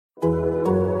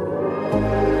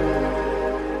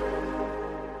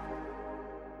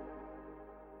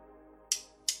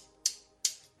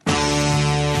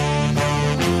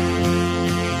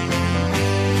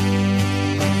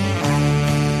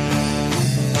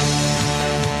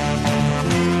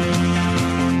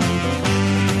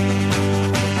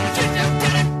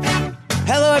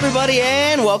Everybody,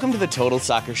 and welcome to the Total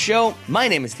Soccer Show. My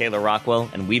name is Taylor Rockwell,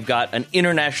 and we've got an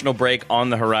international break on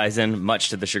the horizon, much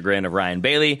to the chagrin of Ryan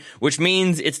Bailey, which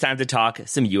means it's time to talk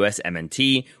some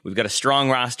USMNT. We've got a strong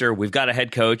roster, we've got a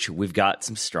head coach, we've got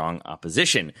some strong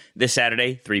opposition. This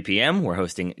Saturday, 3 p.m., we're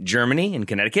hosting Germany in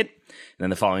Connecticut. And then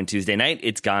the following Tuesday night,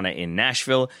 it's Ghana in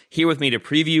Nashville. Here with me to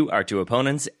preview our two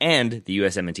opponents and the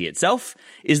USMNT itself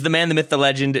is the man, the myth, the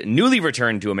legend, newly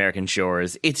returned to American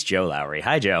shores. It's Joe Lowry.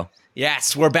 Hi, Joe.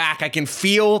 Yes, we're back. I can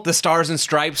feel the stars and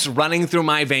stripes running through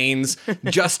my veins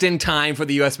just in time for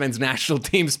the U.S. men's national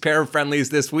team's pair of friendlies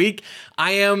this week.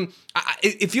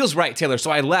 It feels right, Taylor.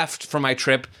 So I left for my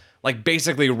trip like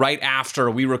basically right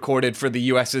after we recorded for the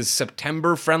U.S.'s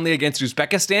September friendly against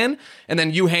Uzbekistan, and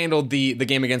then you handled the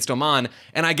game against Oman,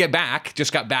 and I got back,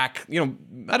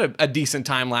 at a decent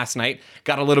time last night,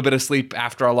 got a little bit of sleep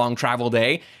after a long travel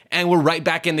day, and we're right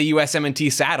back in the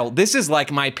USMNT saddle. This is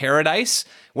like my paradise,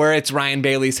 where it's Ryan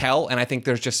Bailey's hell, and I think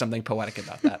there's just something poetic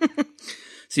about that.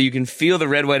 So you can feel the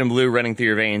red, white, and blue running through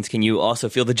your veins. Can you also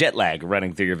feel the jet lag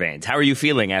running through your veins? How are you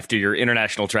feeling after your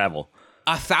international travel?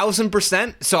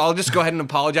 1,000%. So I'll just go ahead and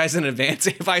apologize in advance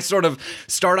if I sort of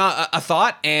start a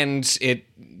thought and it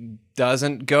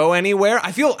doesn't go anywhere.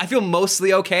 I feel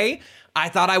mostly okay. I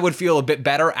thought I would feel a bit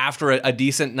better after a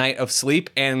decent night of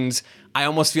sleep, and I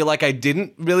almost feel like I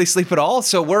didn't really sleep at all.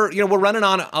 So we're running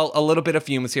on a little bit of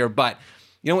fumes here, but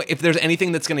if there's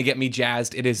anything that's going to get me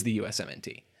jazzed, it is the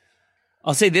USMNT.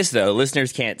 I'll say this, though.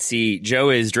 Listeners can't see. Joe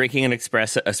is drinking an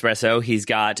espresso. He's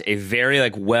got a very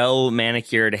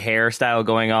well-manicured hairstyle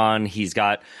going on. He's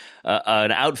got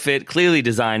an outfit clearly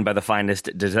designed by the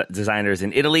finest designers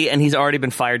in Italy, and he's already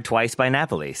been fired twice by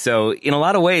Napoli. So in a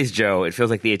lot of ways, Joe, it feels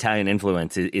like the Italian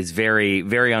influence is very,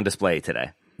 very on display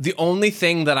today. The only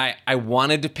thing that I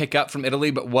wanted to pick up from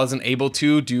Italy but wasn't able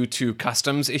to due to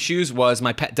customs issues was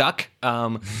my pet duck.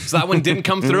 So that one didn't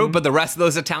come through, but the rest of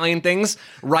those Italian things,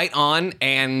 right on.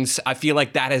 And I feel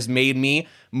like that has made me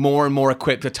more and more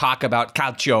equipped to talk about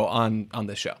calcio on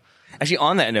this show. Actually,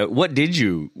 on that note, what did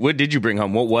you bring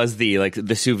home? What was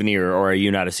the souvenir, or are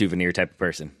you not a souvenir type of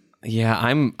person? Yeah,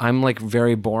 I'm like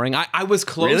very boring. I was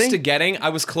close to getting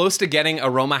a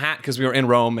Roma hat because we were in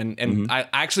Rome, and I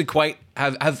actually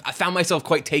I found myself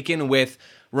quite taken with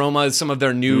Roma's, some of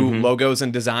their new logos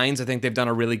and designs. I think they've done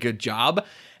a really good job.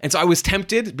 And so I was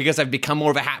tempted because I've become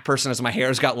more of a hat person as my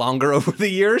hair's got longer over the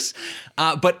years.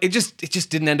 But it just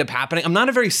didn't end up happening. I'm not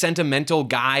a very sentimental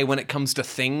guy when it comes to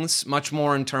things, much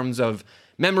more in terms of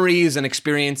memories and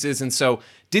experiences, and so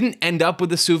didn't end up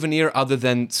with a souvenir other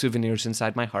than souvenirs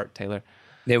inside my heart, Taylor.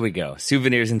 There we go.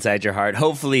 Souvenirs inside your heart.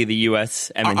 Hopefully the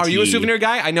USMNT. Are you a souvenir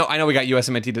guy? I know we got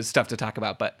USMNT stuff to talk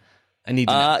about, but I need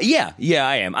to know. Yeah,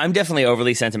 I am. I'm definitely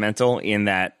overly sentimental in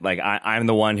that, I'm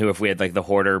the one who, if we had the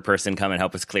hoarder person come and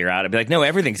help us clear out, I'd be like, no,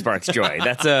 everything sparks joy.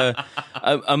 That's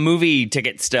a movie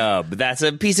ticket stub. That's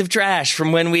a piece of trash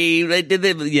from when we did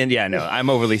the. Yeah, no,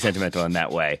 I'm overly sentimental in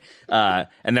that way.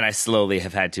 And then I slowly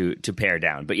have had to pare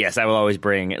down. But yes, I will always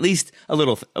bring at least a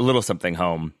little something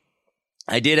home.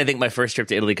 I think my first trip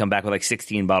to Italy come back with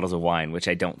 16 bottles of wine, which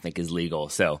I don't think is legal.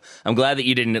 So I'm glad that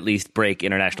you didn't at least break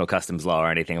international customs law or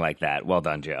anything like that. Well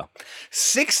done, Joe.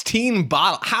 16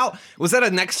 bottles? How? Was that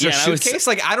an extra suitcase?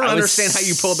 I don't understand how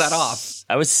you pulled that off.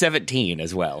 I was 17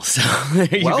 as well. So there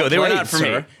you go. They were not for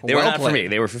me. They were not for me.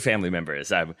 They were for family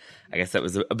members. I guess that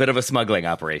was a bit of a smuggling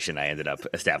operation I ended up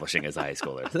establishing as a high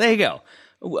schooler. So there you go.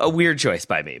 A weird choice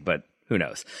by me, but who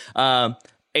knows? A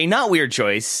not weird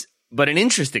choice, but an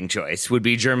interesting choice would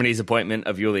be Germany's appointment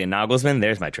of Julian Nagelsmann.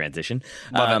 There's my transition.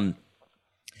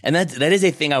 And that is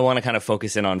a thing I want to kind of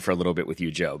focus in on for a little bit with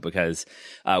you, Joe, because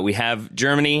we have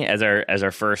Germany as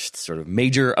our first sort of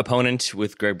major opponent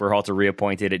with Greg Berhalter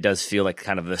reappointed. It does feel like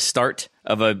kind of the start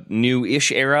of a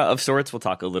new-ish era of sorts. We'll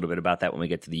talk a little bit about that when we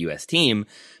get to the U.S. team.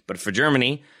 But for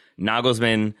Germany,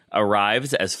 Nagelsmann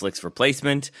arrives as Flick's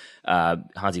replacement.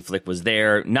 Hansi Flick was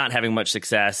there, not having much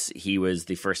success. He was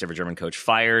the first ever German coach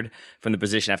fired from the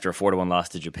position after a 4-1 loss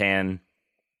to Japan.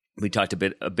 We talked a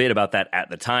bit about that at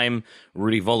the time.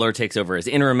 Rudi Völler takes over as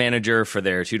interim manager for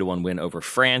their 2-1 win over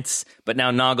France. But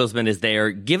now Nagelsmann is there,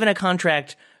 given a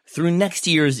contract through next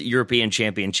year's European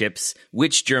Championships,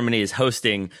 which Germany is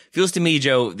hosting. Feels to me,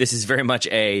 Joe, this is very much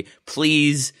a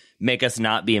please make us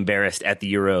not be embarrassed at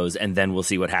the Euros, and then we'll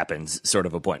see what happens sort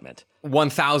of appointment.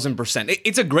 1,000%.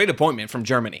 It's a great appointment from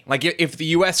Germany. Like, if the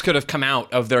U.S. could have come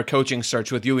out of their coaching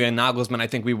search with Julian Nagelsmann, I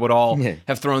think we would all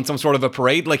have thrown some sort of a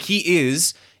parade. Like, he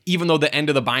is, even though the end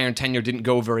of the Bayern tenure didn't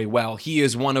go very well, he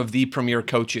is one of the premier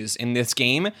coaches in this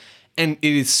game. And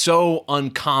it is so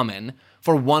uncommon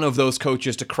for one of those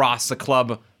coaches to cross the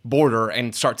club border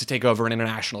and start to take over an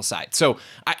international side. So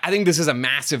I think this is a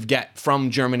massive get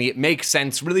from Germany. It makes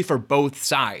sense really for both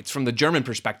sides. From the German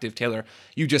perspective, Taylor,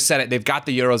 you just said it. They've got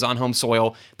the Euros on home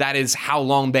soil. That is how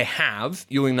long they have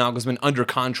Julian Nagelsmann under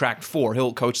contract for.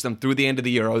 He'll coach them through the end of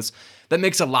the Euros. That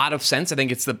makes a lot of sense. I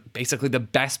think it's basically the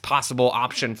best possible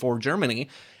option for Germany.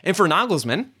 And for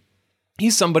Nagelsmann,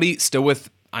 he's somebody still with,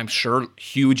 I'm sure,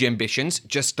 huge ambitions,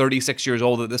 just 36 years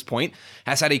old at this point,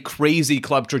 has had a crazy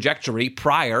club trajectory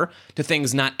prior to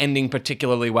things not ending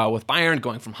particularly well with Bayern,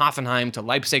 going from Hoffenheim to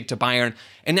Leipzig to Bayern,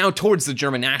 and now towards the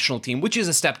German national team, which is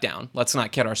a step down. Let's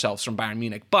not kid ourselves, from Bayern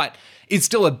Munich, but it's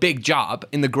still a big job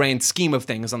in the grand scheme of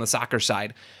things on the soccer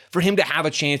side. For him to have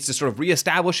a chance to sort of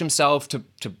reestablish himself, to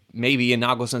maybe in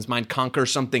Nagelsmann's mind conquer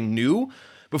something new,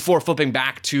 before flipping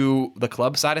back to the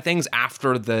club side of things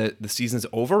after the season's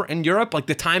over in Europe. Like,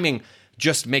 the timing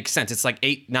just makes sense. It's like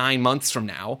 8-9 months from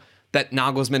now that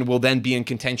Nagelsmann will then be in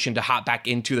contention to hop back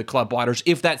into the club waters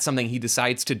if that's something he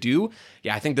decides to do.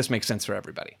 Yeah, I think this makes sense for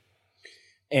everybody.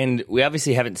 And we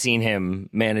obviously haven't seen him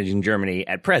managing Germany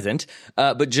at present.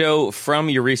 But Joe, from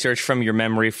your research, from your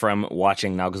memory, from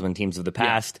watching Nagelsmann teams of the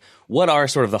past, what are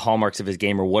sort of the hallmarks of his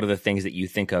game, or what are the things that you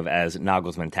think of as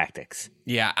Nagelsmann tactics?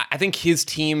 Yeah, I think his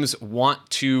teams want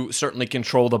to certainly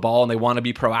control the ball and they want to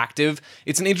be proactive.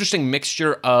 It's an interesting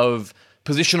mixture of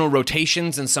positional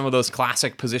rotations and some of those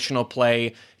classic positional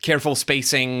play, careful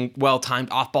spacing, well-timed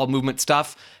off-ball movement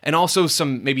stuff, and also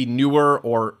some maybe newer,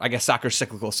 or I guess soccer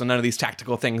cyclical, so none of these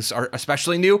tactical things are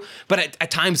especially new, but at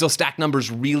times they'll stack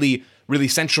numbers really, really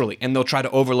centrally, and they'll try to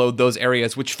overload those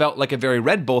areas, which felt like a very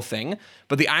Red Bull thing.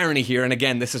 But the irony here, and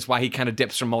again, this is why he kind of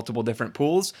dips from multiple different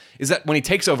pools, is that when he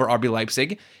takes over RB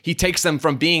Leipzig, he takes them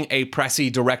from being a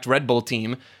pressy, direct Red Bull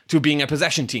team to being a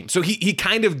possession team. So he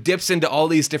kind of dips into all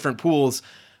these different pools.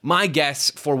 My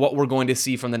guess for what we're going to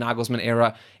see from the Nagelsmann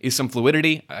era is some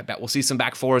fluidity. I bet we'll see some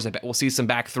back fours. I bet we'll see some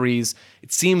back threes.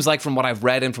 It seems like, from what I've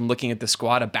read and from looking at the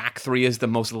squad, a back three is the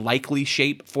most likely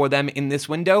shape for them in this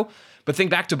window. But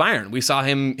think back to Bayern. We saw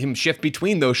him shift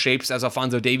between those shapes as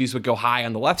Alphonso Davies would go high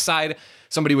on the left side.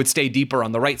 Somebody would stay deeper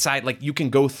on the right side. Like, you can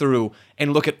go through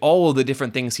and look at all of the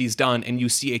different things he's done, and you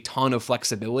see a ton of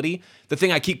flexibility. The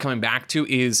thing I keep coming back to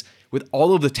is, with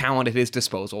all of the talent at his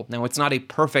disposal, now it's not a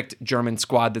perfect German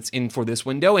squad that's in for this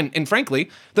window, and frankly,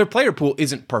 their player pool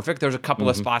isn't perfect. There's a couple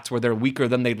of spots where they're weaker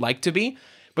than they'd like to be,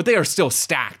 but they are still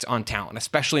stacked on talent,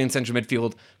 especially in central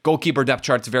midfield. Goalkeeper depth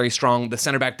chart's very strong. The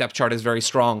center back depth chart is very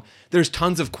strong. There's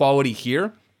tons of quality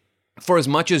here. For as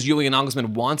much as Julian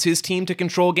Nagelsmann wants his team to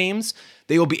control games,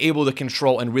 they will be able to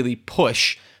control and really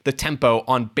push the tempo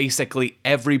on basically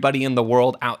everybody in the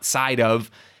world outside of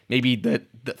maybe the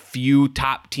few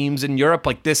top teams in Europe,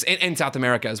 like this, and South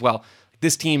America as well.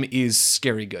 This team is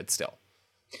scary good still.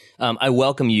 I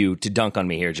welcome you to dunk on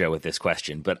me here, Joe, with this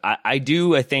question, but I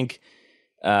think,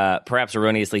 perhaps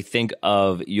erroneously, think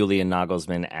of Julian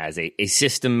Nagelsmann as a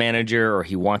system manager, or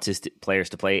he wants his players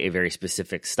to play a very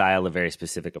specific style, a very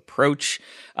specific approach.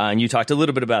 And you talked a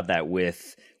little bit about that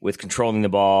with controlling the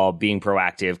ball, being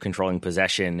proactive, controlling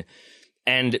possession.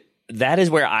 And that is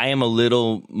where I am a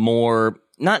little more,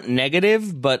 not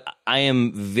negative, but I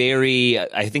am very,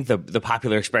 I think the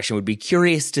popular expression would be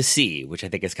curious to see, which I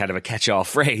think is kind of a catch-all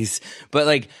phrase. But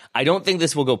like, I don't think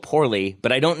this will go poorly,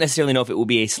 but I don't necessarily know if it will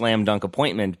be a slam dunk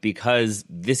appointment, because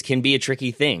this can be a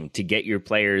tricky thing to get your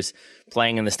players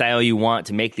playing in the style you want,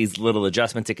 to make these little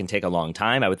adjustments. It can take a long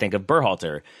time. I would think of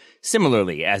Berhalter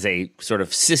similarly as a sort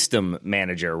of system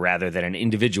manager rather than an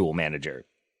individual manager.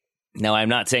 Now, I'm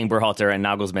not saying Berhalter and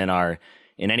Nagelsmann are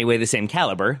in any way the same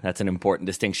caliber. That's an important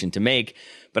distinction to make.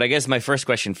 But I guess my first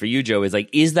question for you, Joe, is like,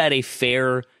 is that a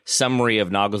fair summary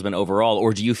of Nagelsmann overall,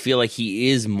 or do you feel like he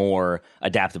is more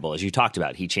adaptable? As you talked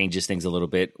about, he changes things a little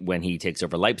bit when he takes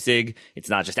over Leipzig. It's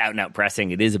not just out and out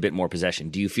pressing. It is a bit more possession.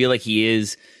 Do you feel like he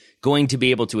is going to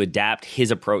be able to adapt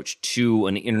his approach to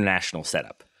an international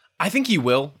setup? I think he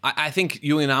will. I think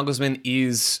Julian Nagelsmann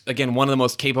is, again, one of the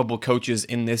most capable coaches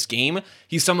in this game.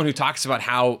 He's someone who talks about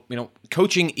how,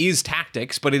 coaching is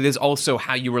tactics, but it is also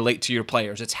how you relate to your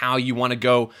players. It's how you want to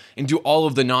go and do all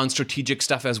of the non-strategic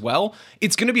stuff as well.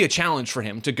 It's going to be a challenge for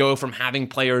him to go from having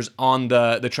players on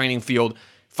the training field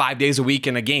 5 days a week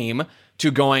in a game to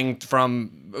going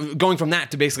from that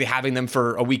to basically having them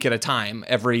for a week at a time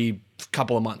every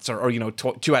couple of months or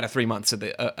 2 out of 3 months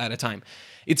at a time.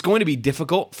 It's going to be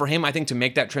difficult for him, I think, to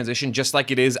make that transition, just like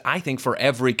it is, I think, for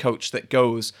every coach that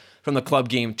goes from the club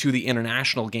game to the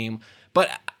international game. But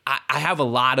I have a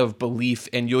lot of belief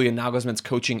in Julian Nagelsmann's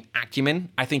coaching acumen.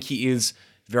 I think he is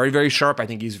very, very sharp. I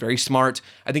think he's very smart.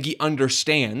 I think he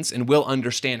understands and will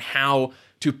understand how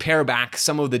to pare back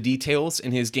some of the details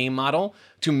in his game model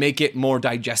to make it more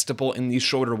digestible in these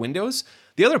shorter windows.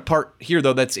 The other part here,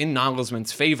 though, that's in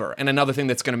Nagelsmann's favor, and another thing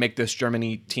that's going to make this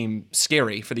Germany team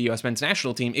scary for the U.S. men's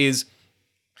national team, is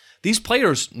these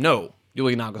players know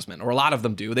Julian Nagelsmann, or a lot of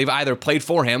them do. They've either played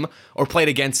for him or played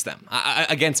against him.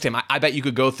 I bet you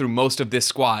could go through most of this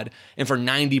squad, and for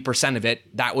 90% of it,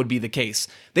 that would be the case.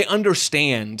 They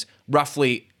understand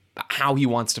roughly how he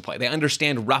wants to play. They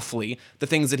understand roughly the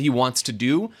things that he wants to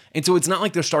do. And so it's not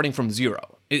like they're starting from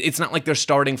zero. It's not like they're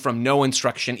starting from no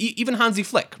instruction. Even Hansi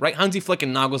Flick, right? Hansi Flick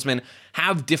and Nagelsmann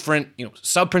have different,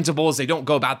 sub-principles. They don't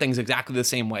go about things exactly the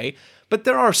same way. But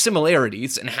there are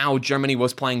similarities in how Germany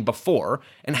was playing before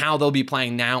and how they'll be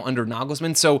playing now under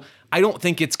Nagelsmann. So I don't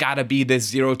think it's got to be this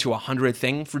 0 to 100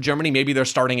 thing for Germany. Maybe they're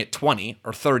starting at 20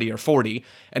 or 30 or 40,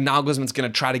 and Nagelsmann's going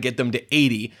to try to get them to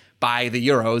 80 by the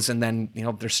Euros, and then,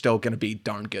 they're still going to be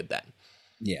darn good then.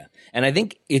 Yeah. And I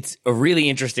think it's a really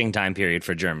interesting time period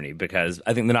for Germany, because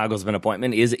I think the Nagelsmann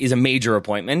appointment is a major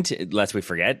appointment, lest we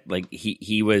forget. Like,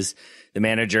 he was the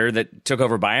manager that took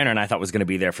over Bayern, and I thought was going to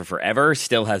be there for forever,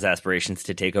 still has aspirations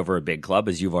to take over a big club,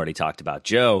 as you've already talked about,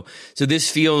 Joe. So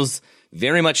this feels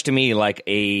very much to me like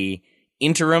a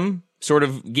interim sort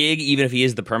of gig, even if he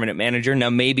is the permanent manager.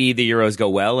 Now, maybe the Euros go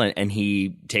well and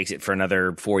he takes it for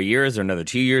another 4 years or another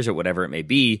 2 years or whatever it may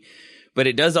be. But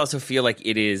it does also feel like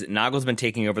it is Nagelsmann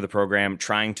taking over the program,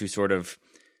 trying to sort of,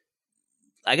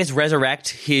 I guess, resurrect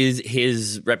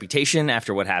his reputation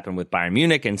after what happened with Bayern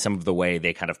Munich and some of the way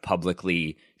they kind of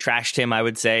publicly trashed him, I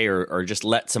would say, or just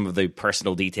let some of the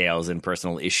personal details and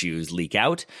personal issues leak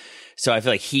out. So I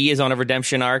feel like he is on a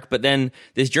redemption arc. But then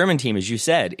this German team, as you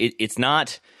said, it's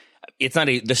not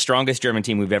the strongest German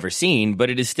team we've ever seen, but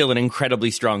it is still an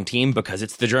incredibly strong team because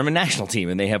it's the German national team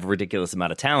and they have a ridiculous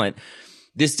amount of talent.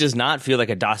 This does not feel like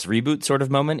a DOS reboot sort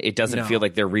of moment. It doesn't feel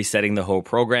like they're resetting the whole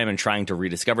program and trying to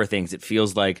rediscover things. It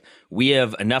feels like we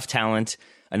have enough talent,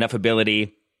 enough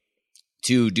ability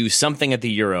to do something at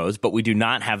the Euros, but we do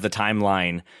not have the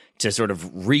timeline to sort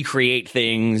of recreate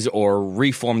things or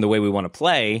reform the way we want to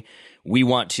play. We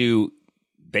want to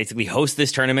basically host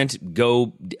this tournament,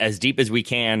 go as deep as we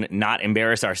can, not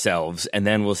embarrass ourselves, and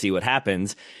then we'll see what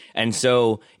happens. And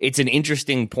so it's an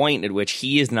interesting point at which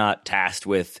he is not tasked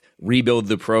with rebuild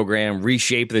the program,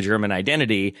 reshape the German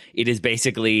identity. It is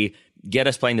basically get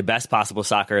us playing the best possible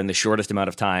soccer in the shortest amount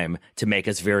of time to make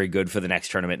us very good for the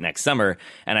next tournament next summer.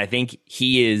 And I think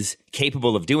he is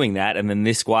capable of doing that. And then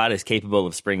this squad is capable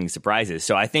of springing surprises.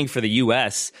 So I think for the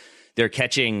U.S., they're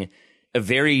catching a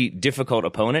very difficult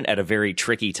opponent at a very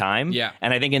tricky time. Yeah.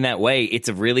 And I think in that way, it's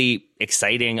a really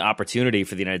exciting opportunity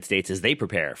for the United States as they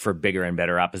prepare for bigger and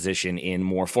better opposition in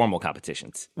more formal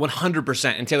competitions.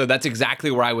 100%. And Taylor, that's exactly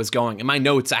where I was going. In my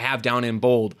notes, I have down in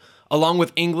bold, along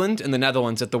with England and the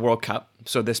Netherlands at the World Cup,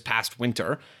 so this past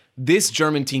winter, this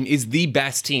German team is the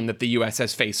best team that the U.S.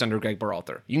 has faced under Greg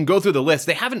Berhalter. You can go through the list.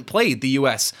 They haven't played the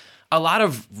U.S. a lot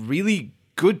of really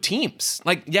good teams.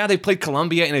 Like, yeah, they played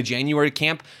Colombia in a January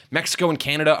camp. Mexico and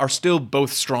Canada are still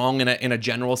both strong in a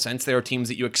general sense. They are teams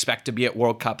that you expect to be at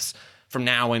World Cups from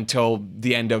now until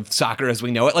the end of soccer as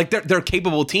we know it. Like, they're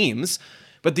capable teams,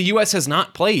 but the U.S. has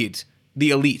not played the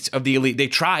elite of the elite. They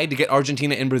tried to get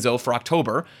Argentina and Brazil for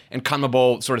October, and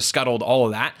CONMEBOL sort of scuttled all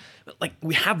of that. Like,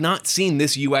 we have not seen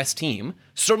this U.S. team,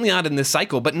 certainly not in this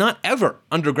cycle, but not ever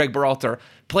under Greg Berhalter,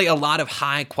 play a lot of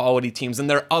high-quality teams. And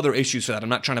there are other issues for that. I'm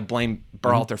not trying to blame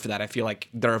Berhalter for that. I feel like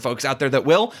there are folks out there that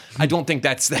will. I don't think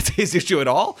that's his issue at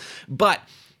all. But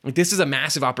this is a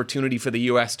massive opportunity for the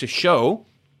U.S. to show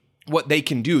what they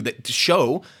can do, to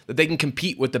show that they can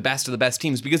compete with the best of the best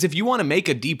teams. Because if you want to make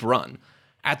a deep run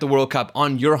at the World Cup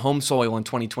on your home soil in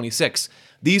 2026,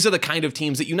 these are the kind of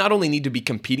teams that you not only need to be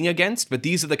competing against, but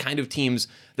these are the kind of teams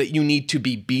that you need to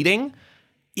be beating.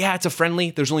 Yeah, it's a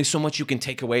friendly. There's only so much you can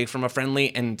take away from a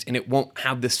friendly, and it won't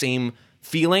have the same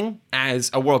feeling as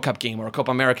a World Cup game or a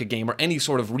Copa America game or any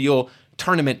sort of real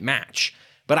tournament match.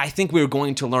 But I think we're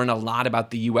going to learn a lot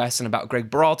about the U.S. and about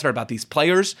Greg Berhalter, about these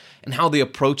players, and how they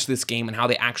approach this game and how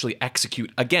they actually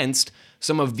execute against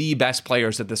some of the best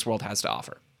players that this world has to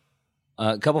offer.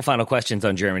 A couple final questions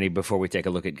on Germany before we take a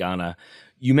look at Ghana.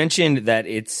 You mentioned that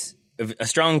it's a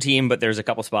strong team, but there's a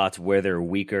couple spots where they're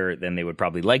weaker than they would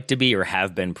probably like to be or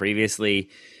have been previously.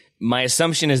 My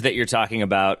assumption is that you're talking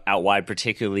about out wide,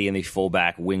 particularly in the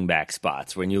fullback, wingback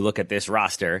spots. When you look at this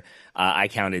roster, I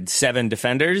counted 7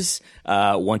 defenders,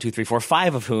 1, 2, 3, 4,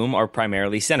 5 of whom are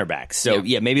primarily center backs. So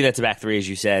yeah, maybe that's a back three, as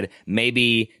you said.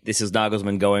 Maybe this is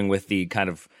Nagelsmann going with the kind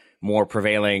of more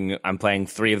prevailing, I'm playing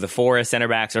 3 of the 4 as center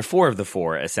backs or 4 of the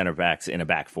 4 as center backs in a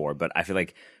back four. But I feel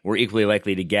like we're equally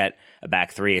likely to get a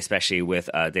back three, especially with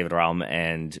David Raum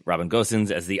and Robin Gosens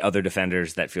as the other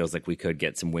defenders. That feels like we could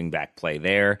get some wing back play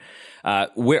there.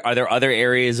 Where are there other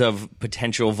areas of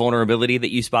potential vulnerability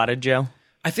that you spotted, Joe?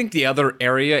 I think the other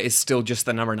area is still just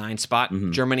the number 9 spot.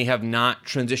 Mm-hmm. Germany have not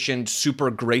transitioned super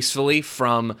gracefully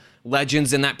from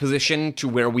legends in that position to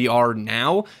where we are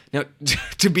now. Now,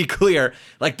 to be clear,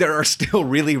 like there are still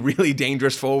really, really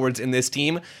dangerous forwards in this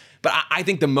team. But I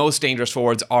think the most dangerous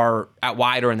forwards are at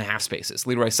wide or in the half spaces.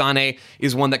 Leroy Sané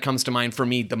is one that comes to mind for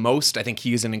me the most. I think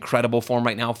he is in incredible form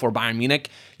right now for Bayern Munich.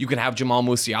 You could have Jamal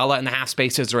Musiala in the half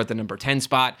spaces or at the number 10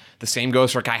 spot. The same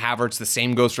goes for Kai Havertz. The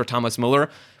same goes for Thomas Müller.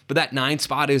 But that 9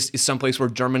 spot is someplace where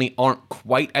Germany aren't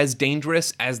quite as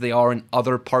dangerous as they are in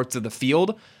other parts of the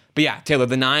field. But yeah, Taylor,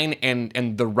 the 9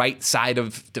 and the right side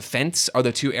of defense are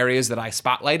the 2 areas that I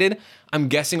spotlighted. I'm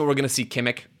guessing we're going to see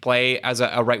Kimmich play as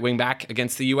a right wing back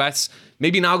against the U.S.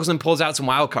 Maybe Nagelsmann pulls out some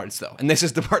wild cards, though. And this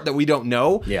is the part that we don't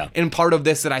know. Yeah. And part of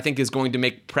this that I think is going to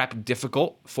make prep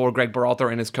difficult for Greg Berhalter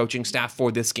and his coaching staff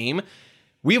for this game.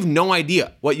 We have no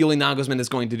idea what Julian Nagelsmann is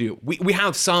going to do. We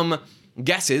have some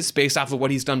guesses based off of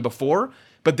what he's done before,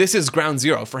 but this is ground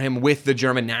zero for him with the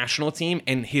German national team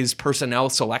and his personnel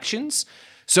selections.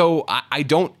 So I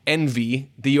don't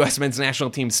envy the U.S. men's national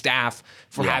team staff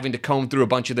for having to comb through a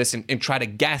bunch of this and try to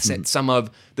guess at some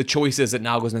of the choices that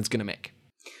Nagelsmann's going to make.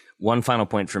 One final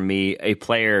point from me, a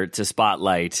player to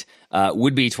spotlight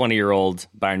would be 20-year-old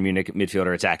Bayern Munich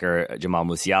midfielder attacker Jamal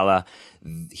Musiala.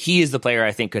 He is the player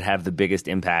I think could have the biggest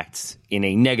impacts in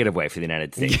a negative way for the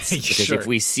United States. Because if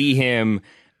we see him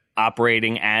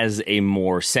operating as a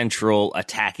more central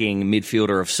attacking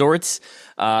midfielder of sorts,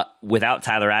 without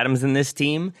Tyler Adams in this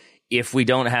team, if we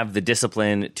don't have the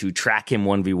discipline to track him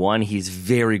 1v1, he's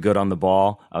very good on the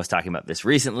ball. I was talking about this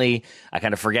recently. I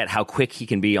kind of forget how quick he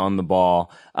can be on the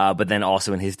ball, but then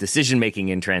also in his decision-making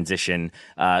in transition,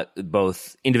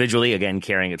 both individually, again,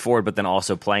 carrying it forward, but then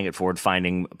also playing it forward,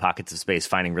 finding pockets of space,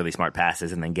 finding really smart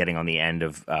passes, and then getting on the end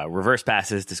of reverse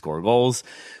passes to score goals.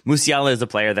 Musiala is a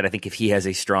player that I think if he has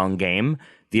a strong game,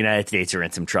 the United States are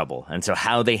in some trouble. And so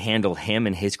how they handle him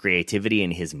and his creativity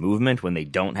and his movement when they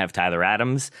don't have Tyler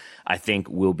Adams, I think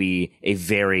will be a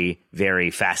very,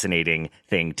 very fascinating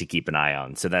thing to keep an eye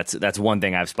on. So that's one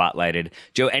thing I've spotlighted.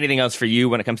 Joe, anything else for you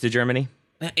when it comes to Germany?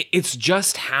 It's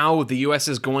just how the U.S.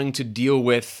 is going to deal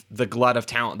with the glut of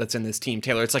talent that's in this team,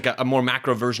 Taylor. It's like a more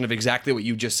macro version of exactly what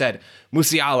you just said.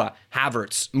 Musiala,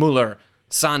 Havertz, Müller,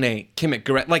 Sané, Kimmich,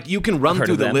 Goretzka. Like you can run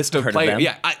through the list of players.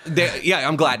 Yeah,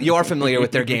 I'm glad you are familiar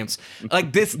with their games.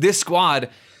 Like this squad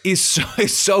is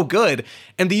so good,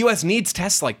 and the U.S. needs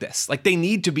tests like this. Like they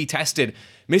need to be tested.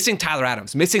 Missing Tyler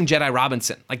Adams, missing Jedi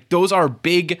Robinson. Like those are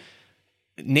big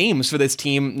names for this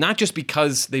team, not just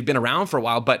because they've been around for a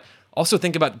while, but also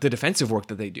think about the defensive work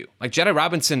that they do. Like Jedi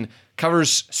Robinson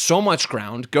covers so much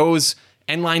ground, goes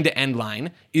end line to end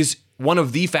line, is one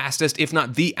of the fastest, if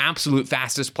not the absolute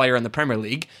fastest player in the Premier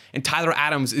League. And Tyler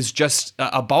Adams is just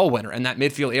a ball winner in that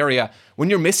midfield area. When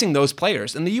you're missing those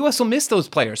players, and the U.S. will miss those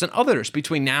players and others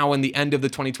between now and the end of the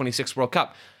 2026 World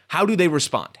Cup, how do they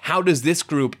respond? How does this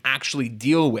group actually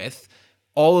deal with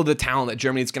all of the talent that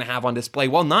Germany is going to have on display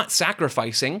while not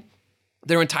sacrificing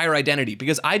their entire identity?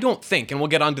 Because I don't think, and we'll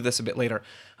get onto this a bit later,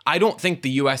 I don't think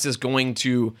the U.S. is going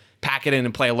to pack it in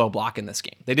and play a low block in this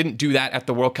game. They didn't do that at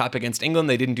the World Cup against England.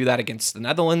 They didn't do that against the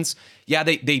Netherlands. Yeah,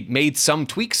 they made some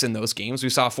tweaks in those games. We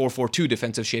saw a 4-4-2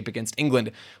 defensive shape against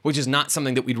England, which is not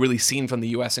something that we'd really seen from the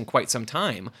U.S. in quite some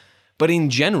time. But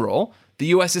in general, the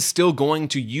U.S. is still going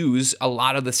to use a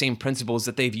lot of the same principles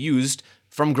that they've used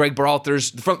from Greg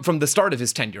Berhalter's, from the start of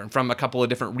his tenure and from a couple of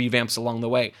different revamps along the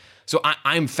way. So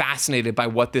I'm fascinated by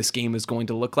what this game is going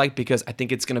to look like because I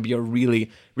think it's going to be a really,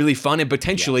 really fun and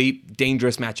potentially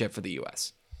dangerous matchup for the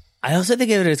U.S. I also think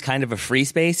of it as kind of a free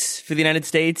space for the United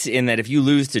States in that if you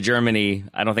lose to Germany,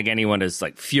 I don't think anyone is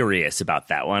like furious about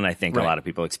that one. I think a lot of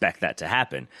people expect that to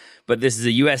happen. But this is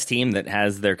a U.S. team that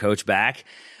has their coach back.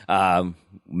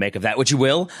 Make of that what you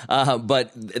will.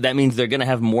 But that means they're going to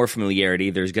have more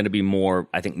familiarity. There's going to be more,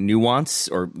 I think, nuance,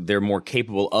 or they're more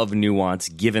capable of nuance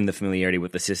given the familiarity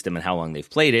with the system and how long they've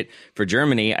played it. For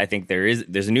Germany, I think there's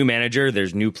a new manager.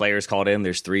 There's new players called in.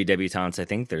 There's 3 debutants, I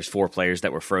think. There's 4 players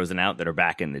that were frozen out that are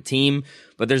back in the team.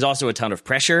 But there's also a ton of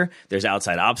pressure. There's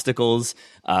outside obstacles.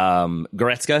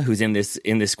 Goretzka, who's in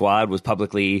this squad, was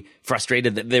publicly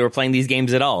frustrated that they were playing these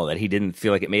games at all, that he didn't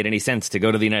feel like it made any sense to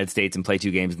go to the United States and play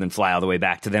 2 games and then fly all the way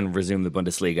back to then resume the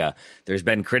Bundesliga. There's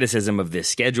been criticism of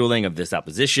this scheduling, of this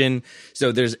opposition. So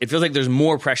it feels like there's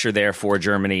more pressure there for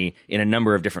Germany in a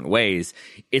number of different ways.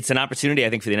 It's an opportunity, I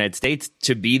think, for the United States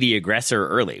to be the aggressor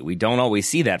early. We don't always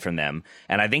see that from them.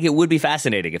 And I think it would be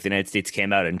fascinating if the United States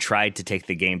came out and tried to take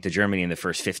the game to Germany in the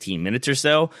first 15 minutes or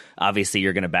so. Obviously,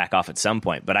 you're going to back off at some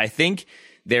point. But I think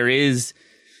there is,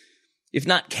 if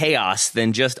not chaos,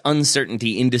 then just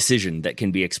uncertainty, indecision that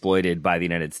can be exploited by the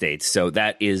United States. So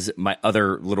that is my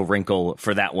other little wrinkle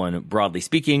for that one, broadly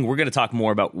speaking. We're going to talk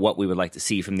more about what we would like to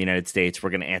see from the United States. We're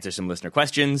going to answer some listener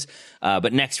questions.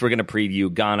 But next, we're going to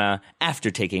preview Ghana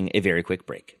after taking a very quick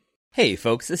break. Hey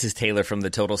folks, this is Taylor from the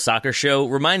Total Soccer Show,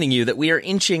 reminding you that we are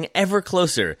inching ever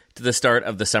closer to the start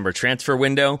of the summer transfer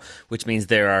window, which means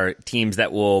there are teams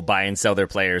that will buy and sell their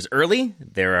players early,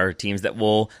 there are teams that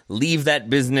will leave that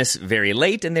business very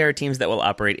late, and there are teams that will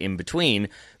operate in between.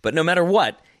 But no matter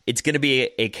what, it's going to be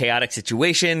a chaotic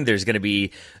situation. There's going to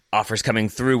be offers coming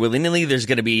through willy-nilly. There's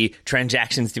going to be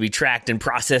transactions to be tracked and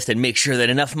processed and make sure that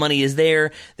enough money is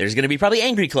there. There's going to be probably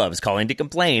angry clubs calling to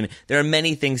complain. There are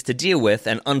many things to deal with,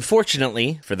 and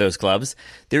unfortunately for those clubs,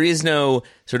 there is no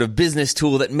sort of business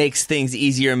tool that makes things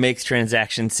easier, makes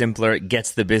transactions simpler,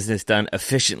 gets the business done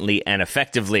efficiently and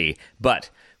effectively.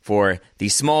 But for the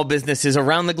small businesses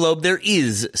around the globe, there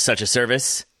is such a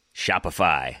service,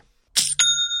 Shopify.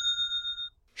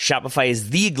 Shopify is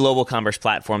the global commerce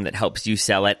platform that helps you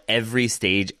sell at every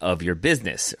stage of your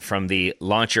business, from the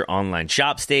launch your online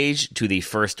shop stage to the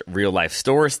first real-life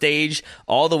store stage,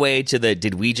 all the way to the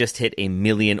did we just hit a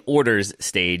million orders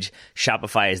stage.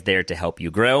 Shopify is there to help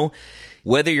you grow.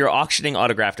 Whether you're auctioning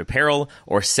autographed apparel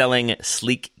or selling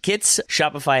sleek kits,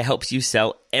 Shopify helps you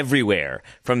sell everywhere.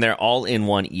 From their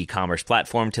all-in-one e-commerce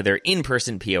platform to their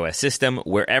in-person POS system,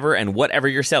 wherever and whatever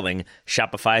you're selling,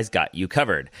 Shopify's got you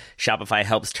covered. Shopify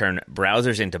helps turn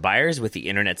browsers into buyers with the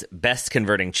internet's best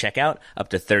converting checkout, up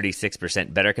to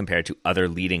 36% better compared to other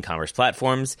leading commerce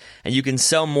platforms. And you can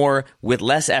sell more with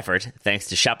less effort thanks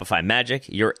to Shopify Magic,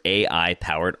 your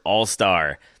AI-powered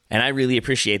all-star. And I really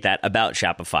appreciate that about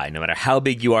Shopify. No matter how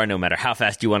big you are, no matter how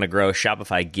fast you want to grow,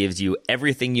 Shopify gives you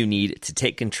everything you need to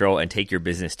take control and take your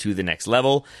business to the next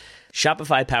level.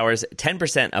 Shopify powers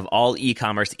 10% of all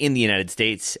e-commerce in the United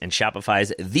States, and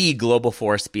Shopify's the global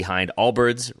force behind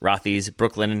Allbirds, Rothy's,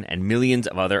 Brooklinen, and millions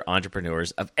of other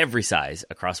entrepreneurs of every size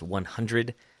across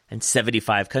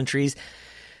 175 countries.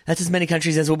 That's as many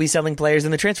countries as will be selling players in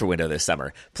the transfer window this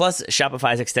summer. Plus,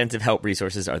 Shopify's extensive help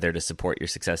resources are there to support your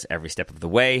success every step of the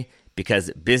way, because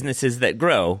businesses that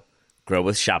grow, grow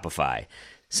with Shopify.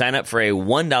 Sign up for a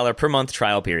 $1 per month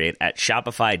trial period at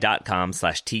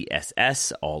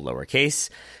shopify.com/TSS, all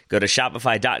lowercase. Go to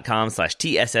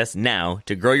shopify.com/TSS now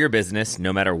to grow your business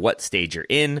no matter what stage you're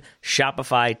in.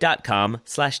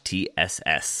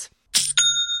 Shopify.com/TSS.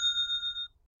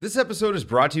 This episode is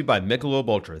brought to you by Michelob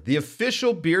Ultra, the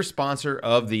official beer sponsor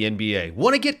of the NBA.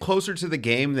 Want to get closer to the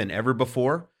game than ever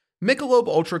before? Michelob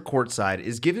Ultra Courtside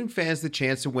is giving fans the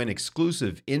chance to win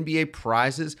exclusive NBA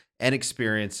prizes and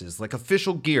experiences like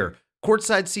official gear,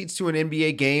 courtside seats to an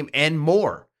NBA game, and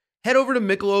more. Head over to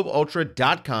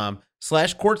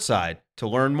MichelobUltra.com/courtside to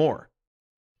learn more.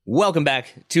 Welcome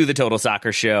back to the Total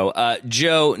Soccer Show.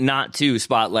 Joe, not to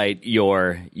spotlight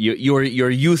your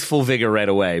youthful vigor right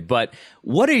away, but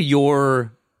what are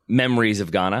your memories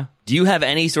of Ghana? Do you have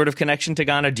any sort of connection to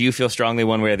Ghana? Do you feel strongly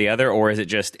one way or the other, or is it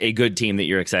just a good team that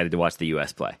you're excited to watch the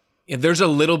U.S. play? Yeah, there's a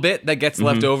little bit that gets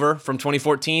left over from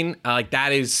 2014.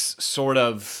 That is sort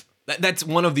of, that's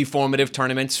one of the formative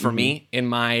tournaments for me in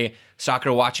my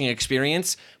soccer watching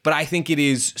experience. But I think it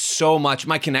is so much,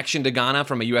 my connection to Ghana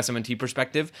from a USMNT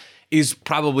perspective is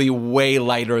probably way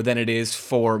lighter than it is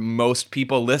for most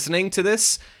people listening to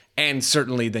this, and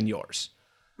certainly than yours.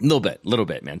 Little bit,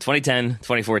 man. 2010,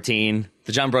 2014,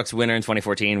 the John Brooks winner in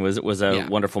 2014 was a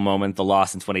wonderful moment. The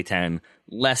loss in 2010,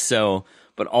 less so,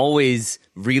 but always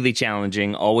really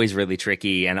challenging, always really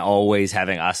tricky, and always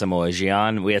having Asamoah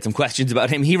Gyan. We had some questions about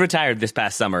him. He retired this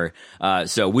past summer,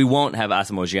 so we won't have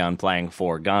Asamoah Gyan playing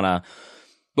for Ghana.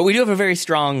 But we do have a very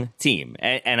strong team,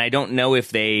 and I don't know if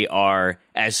they are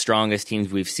as strong as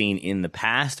teams we've seen in the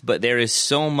past, but there is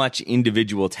so much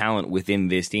individual talent within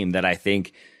this team that I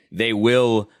think they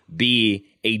will be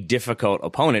a difficult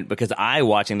opponent, because I,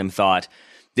 watching them, thought,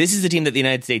 this is a team that the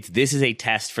United States, this is a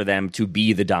test for them to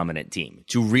be the dominant team,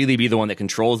 to really be the one that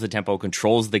controls the tempo,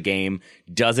 controls the game,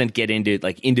 doesn't get into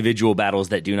like individual battles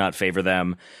that do not favor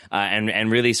them,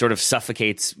 and really sort of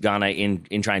suffocates Ghana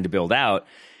in trying to build out.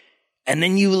 And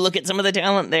then you look at some of the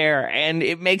talent there, and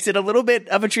it makes it a little bit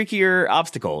of a trickier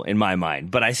obstacle in my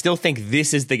mind. But I still think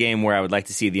this is the game where I would like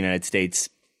to see the United States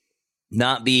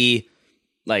not be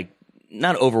like,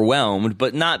 not overwhelmed,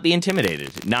 but not be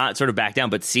intimidated, not sort of back down,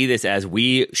 but see this as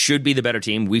we should be the better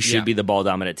team. We should be the ball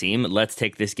dominant team. Let's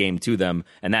take this game to them.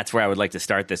 And that's where I would like to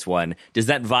start this one. Does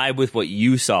that vibe with what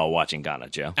you saw watching Ghana,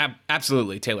 Joe?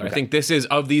 Absolutely, Taylor. Okay. I think this is,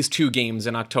 of these two games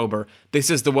in October, this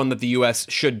is the one that the U.S.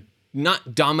 should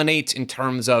not dominate in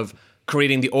terms of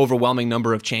creating the overwhelming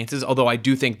number of chances, although I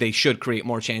do think they should create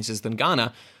more chances than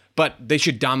Ghana. But they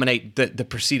should dominate the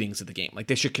proceedings of the game. Like,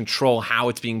 they should control how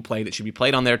it's being played. It should be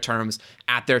played on their terms,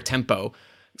 at their tempo.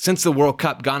 Since the World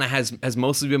Cup, Ghana has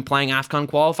mostly been playing AFCON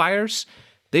qualifiers.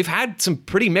 They've had some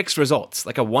pretty mixed results,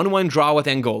 like a 1-1 draw with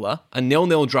Angola, a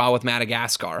 0-0 draw with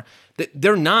Madagascar.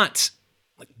 They're not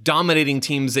like dominating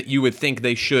teams that you would think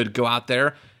they should go out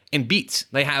there and beat.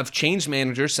 They have changed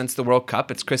managers since the World Cup.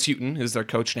 It's Chris Hughton, who's their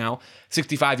coach now,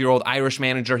 65-year-old Irish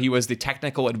manager. He was the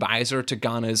technical advisor to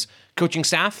Ghana's coaching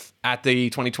staff at the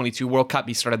 2022 World Cup.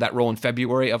 He started that role in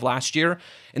February of last year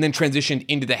and then transitioned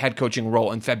into the head coaching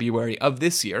role in February of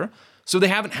this year. So they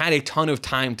haven't had a ton of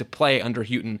time to play under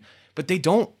Hughton, but they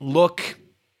don't look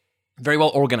very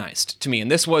well organized to me. And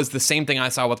this was the same thing I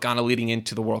saw with Ghana leading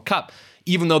into the World Cup.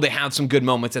 Even though they have some good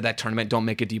moments at that tournament, don't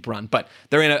make a deep run. But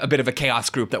they're in a bit of a chaos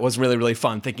group that was really, really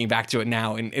fun, thinking back to it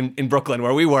now in Brooklyn,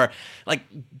 where we were. Like,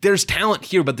 there's talent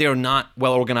here, but they are not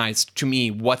well organized to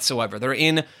me whatsoever. They're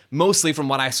in, mostly from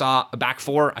what I saw, a back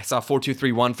four. I saw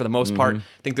 4-2-3-1 for the most part. I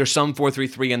think there's some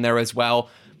 4-3-3 in there as well.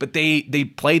 But they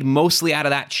played mostly out of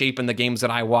that shape in the games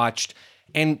that I watched.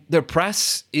 And their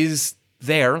press is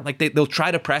there. Like, they'll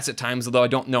try to press at times, although I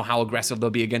don't know how aggressive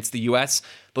they'll be against the U.S.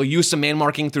 They'll use some man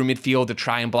marking through midfield to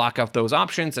try and block out those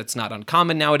options. That's not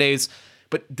uncommon nowadays,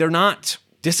 but they're not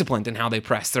disciplined in how they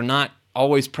press. They're not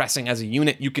always pressing as a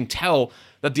unit. You can tell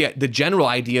that the general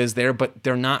idea is there, but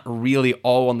they're not really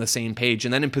all on the same page.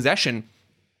 And then in possession,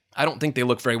 I don't think they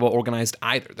look very well organized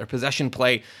either. Their possession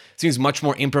play seems much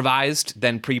more improvised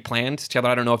than pre-planned. Taylor,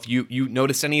 I don't know if you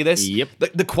noticed any of this. Yep.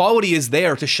 The quality is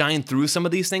there to shine through some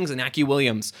of these things. Iñaki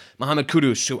Williams, Mohamed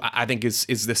Kudus, who I think is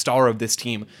the star of this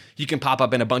team. He can pop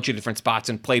up in a bunch of different spots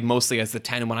and played mostly as the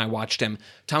 10 when I watched him.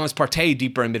 Thomas Partey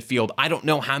deeper in midfield. I don't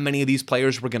know how many of these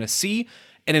players we're going to see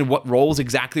and in what roles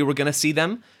exactly we're going to see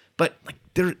them. But like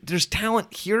there's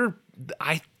talent here.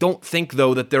 I don't think,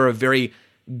 though, that they're a very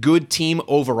good team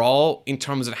overall in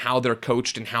terms of how they're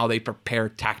coached and how they prepare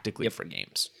tactically for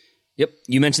games. Yep.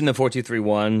 You mentioned the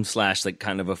 4-2-3-1 / like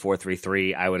kind of a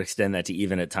 4-3-3. I would extend that to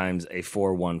even at times a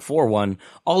 4-1-4-1.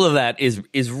 All of that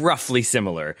is roughly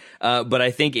similar. But I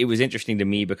think it was interesting to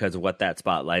me because of what that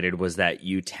spotlighted was that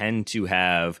you tend to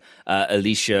have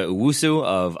Elisha Owusu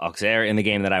of Auxerre in the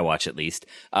game that I watch, at least,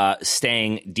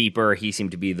 staying deeper. He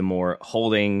seemed to be the more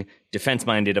holding,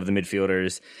 defense-minded of the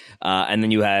midfielders. And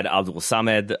then you had Abdul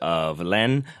Samed of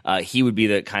Len. He would be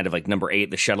the kind of like number 8,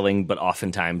 the shuttling, but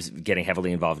oftentimes getting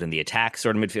heavily involved in the attack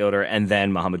sort of midfielder. And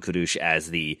then Mohamed Kudus as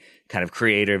the kind of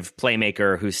creative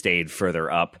playmaker who stayed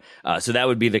further up. So that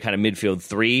would be the kind of midfield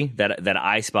 3 that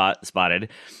I spotted.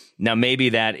 Now, maybe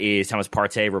that is Thomas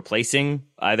Partey replacing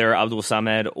either Abdul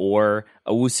Samed or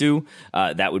Owusu.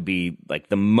 That would be like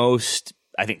the most,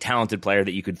 I think, talented player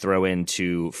that you could throw in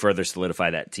to further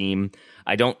solidify that team.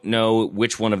 I don't know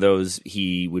which one of those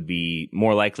he would be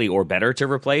more likely or better to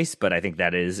replace, but I think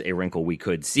that is a wrinkle we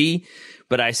could see.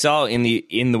 But I saw in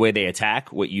the way they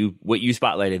attack what you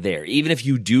spotlighted there. Even if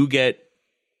you do get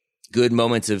good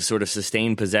moments of sort of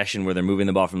sustained possession where they're moving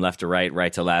the ball from left to right,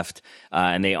 right to left,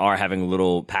 and they are having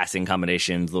little passing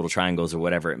combinations, little triangles or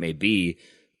whatever it may be,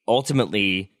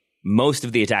 ultimately most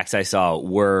of the attacks I saw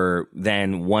were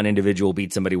then one individual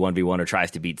beats somebody 1v1 or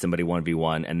tries to beat somebody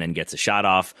 1v1 and then gets a shot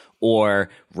off or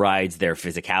rides their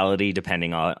physicality,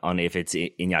 depending on if it's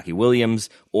Iñaki Williams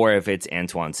or if it's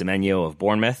Antoine Semenyo of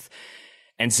Bournemouth.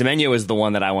 And Semenyo is the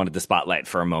one that I wanted to spotlight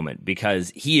for a moment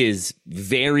because he is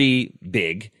very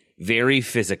big, very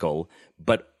physical,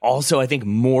 but also I think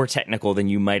more technical than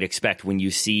you might expect when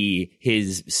you see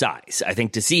his size. I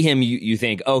think to see him, you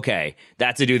think, okay,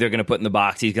 that's a dude they're going to put in the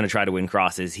box. He's going to try to win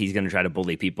crosses. He's going to try to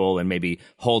bully people and maybe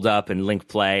hold up and link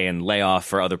play and lay off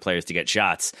for other players to get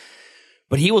shots.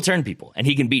 But he will turn people, and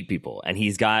he can beat people, and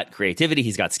he's got creativity,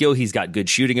 he's got skill, he's got good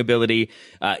shooting ability.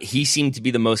 He seemed to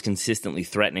be the most consistently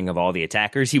threatening of all the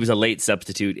attackers. He was a late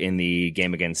substitute in the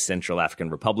game against Central African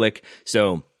Republic,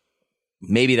 so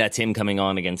maybe that's him coming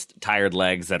on against tired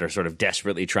legs that are sort of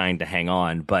desperately trying to hang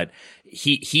on, but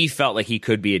he felt like he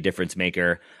could be a difference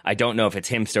maker. I don't know if it's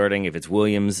him starting, if it's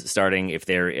Williams starting, if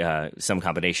they're some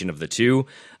combination of the two,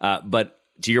 but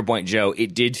to your point, Joe,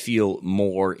 it did feel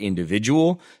more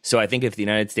individual. So I think if the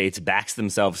United States backs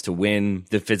themselves to win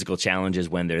the physical challenges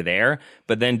when they're there,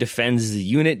 but then defends the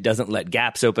unit, doesn't let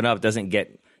gaps open up, doesn't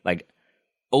get like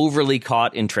overly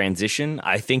caught in transition,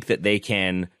 I think that they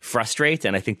can frustrate,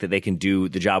 and I think that they can do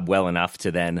the job well enough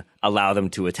to then allow them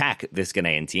to attack this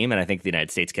Ghanaian team, and I think the United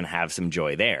States can have some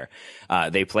joy there.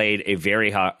 They played a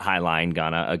very high line,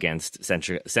 Ghana, against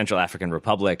Central African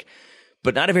Republic,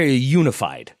 but not a very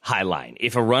unified high line.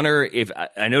 If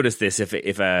I noticed this, if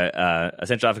a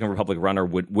Central African Republic runner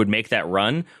would make that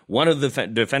run, one of the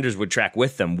defenders would track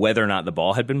with them whether or not the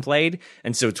ball had been played.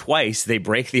 And so twice they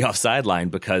break the offside line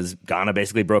because Ghana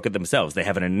basically broke it themselves. They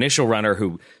have an initial runner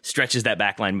who stretches that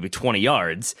back line maybe 20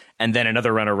 yards, and then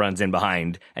another runner runs in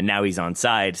behind, and now he's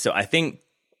onside. So I think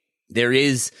there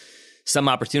is some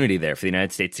opportunity there for the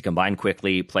United States to combine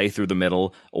quickly, play through the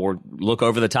middle, or look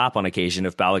over the top on occasion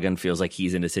if Balogun feels like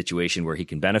he's in a situation where he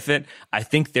can benefit. I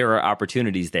think there are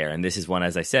opportunities there, and this is one,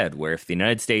 as I said, where if the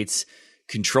United States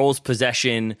controls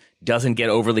possession, doesn't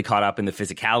get overly caught up in the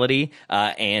physicality,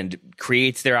 and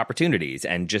creates their opportunities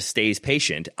and just stays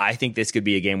patient, I think this could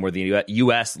be a game where the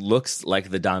U.S. looks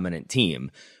like the dominant team.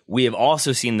 We have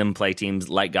also seen them play teams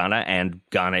like Ghana and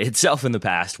Ghana itself in the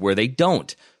past where they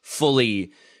don't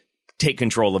fully take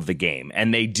control of the game,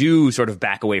 and they do sort of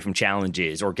back away from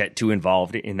challenges or get too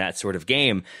involved in that sort of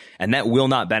game, and that will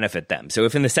not benefit them. So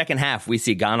if in the second half we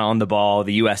see Ghana on the ball,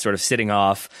 the U.S. sort of sitting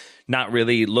off, not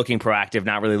really looking proactive,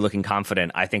 not really looking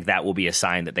confident, I think that will be a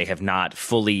sign that they have not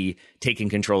fully taken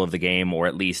control of the game, or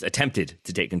at least attempted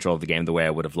to take control of the game the way I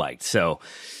would have liked. So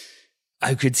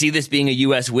I could see this being a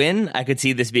U.S. win. I could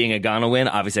see this being a Ghana win.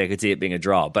 Obviously, I could see it being a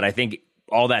draw, but I think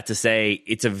all that to say,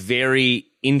 it's a very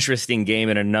interesting game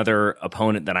and another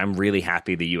opponent that I'm really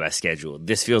happy the U.S. scheduled.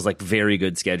 This feels like very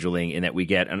good scheduling in that we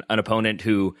get an opponent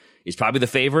who is probably the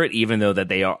favorite, even though that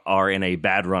they are in a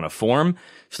bad run of form.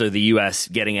 So the U.S.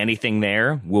 getting anything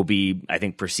there will be, I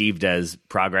think, perceived as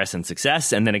progress and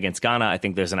success. And then against Ghana, I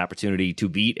think there's an opportunity to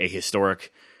beat a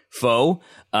historic foe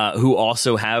who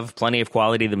also have plenty of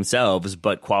quality themselves,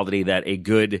 but quality that a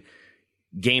good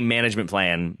game management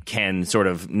plan can sort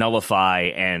of nullify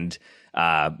and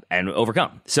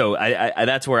overcome. So I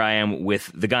that's where I am with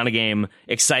the Ghana game.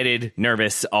 Excited,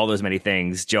 nervous, all those many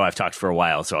things. Joe, I've talked for a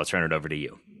while, so I'll turn it over to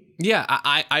you. Yeah,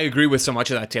 I agree with so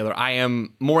much of that, Taylor. I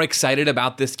am more excited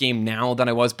about this game now than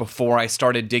I was before I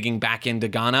started digging back into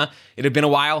Ghana. It had been a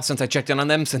while since I checked in on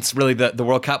them, since really the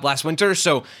World Cup last winter,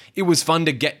 so it was fun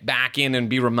to get back in and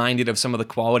be reminded of some of the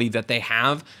quality that they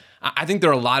have. I think there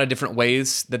are a lot of different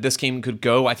ways that this game could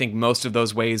go. I think most of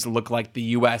those ways look like the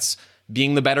U.S.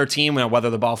 being the better team. Whether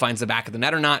the ball finds the back of the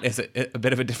net or not is a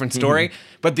bit of a different story.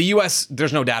 Mm-hmm. But the U.S.,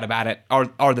 there's no doubt about it,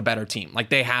 are the better team. Like,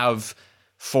 they have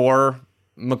 4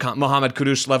 Mohamed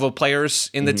Kudus level players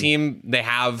in the team. They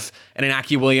have an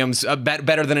Inaki Williams,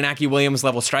 better than an Inaki Williams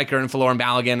level striker in Folarin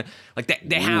Balogun. Like,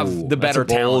 they have the better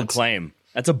talent.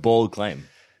 That's a bold claim.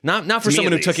 Not for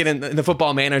someone who took it in the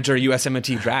Football Manager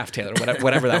USMNT draft, Taylor,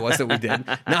 whatever that was that we did.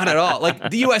 Not at all. Like,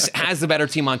 the U.S. has the better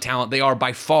team on talent. They are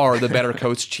by far the better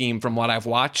coached team from what I've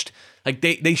watched. Like,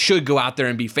 they should go out there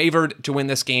and be favored to win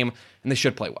this game, and they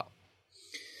should play well.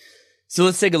 So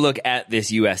let's take a look at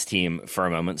this U.S. team for a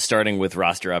moment, starting with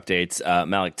roster updates.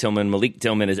 Malik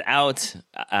Tillman is out.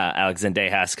 Alex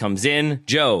Zendejas comes in.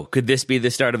 Joe, could this be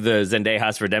the start of the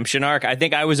Zendejas redemption arc? I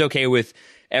think I was okay with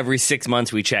every 6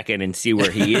 months we check in and see where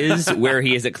he is. Where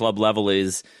he is at club level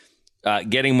is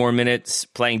getting more minutes,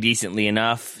 playing decently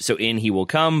enough. So in he will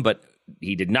come, but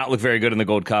he did not look very good in the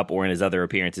Gold Cup or in his other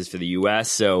appearances for the U.S.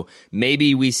 So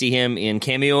maybe we see him in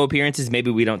cameo appearances.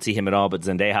 Maybe we don't see him at all, but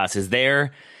Zendejas is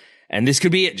there. And this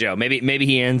could be it, Joe. Maybe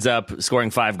he ends up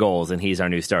scoring 5 goals and he's our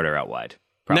new starter out wide.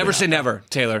 Probably never say never,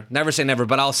 Taylor. Never say never,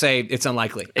 but I'll say it's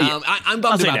unlikely. Yeah. I'm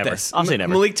bummed about this. I'll say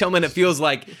never. Malik Tillman, it feels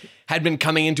like, had been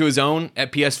coming into his own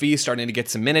at PSV, starting to get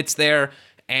some minutes there,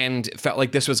 and felt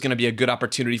like this was going to be a good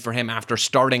opportunity for him after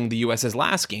starting the U.S.'s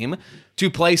last game to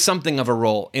play something of a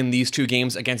role in these 2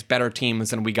 games against better teams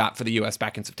than we got for the U.S.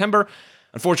 back in September.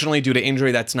 Unfortunately, due to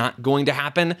injury, that's not going to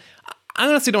happen. I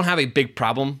honestly don't have a big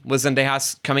problem with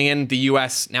Zendejas coming in. The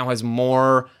U.S. now has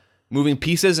more moving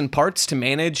pieces and parts to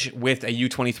manage with a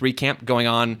U23 camp going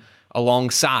on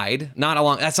alongside.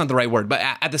 That's not the right word, but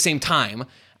at the same time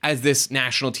as this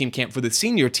national team camp for the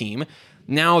senior team.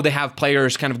 Now they have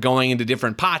players kind of going into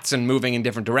different pots and moving in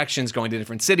different directions, going to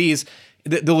different cities.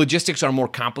 The logistics are more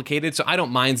complicated, so I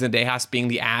don't mind Zendejas being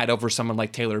the ad over someone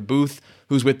like Taylor Booth,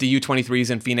 who's with the U23s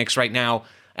in Phoenix right now.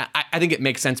 I think it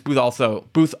makes sense. Booth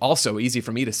also, easy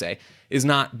for me to say, is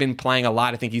not been playing a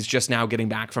lot. I think he's just now getting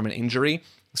back from an injury.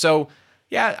 So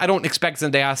yeah, I don't expect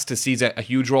Zendejas to seize a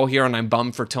huge role here, and I'm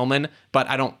bummed for Tillman, but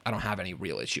I don't have any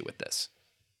real issue with this.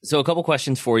 So a couple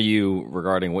questions for you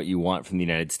regarding what you want from the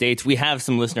United States. We have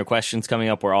some listener questions coming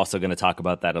up. We're also going to talk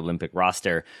about that Olympic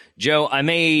roster. Joe, I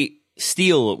may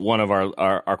steal one of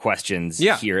our questions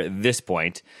here at this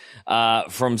point.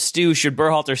 From Stu, should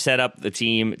Berhalter set up the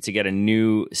team to get a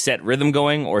new set rhythm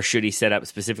going, or should he set up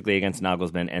specifically against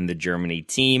Nagelsmann and the Germany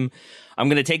team? I'm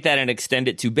going to take that and extend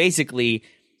it to basically,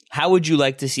 how would you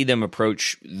like to see them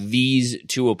approach these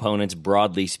two opponents,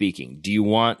 broadly speaking? Do you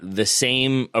want the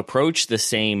same approach, the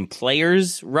same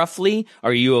players, roughly?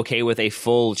 Are you okay with a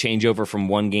full changeover from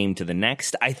one game to the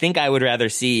next? I think I would rather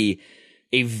see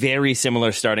a very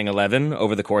similar starting 11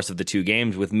 over the course of the two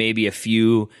games, with maybe a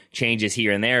few changes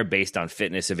here and there based on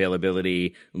fitness,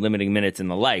 availability, limiting minutes,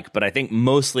 and the like. But I think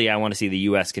mostly I want to see the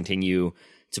U.S. continue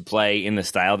to play in the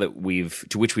style to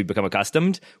which we've become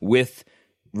accustomed, with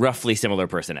roughly similar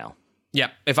personnel.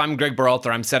 Yeah, if I'm Greg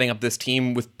Berhalter, I'm setting up this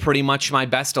team with pretty much my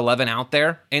best 11 out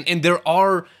there. And there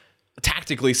are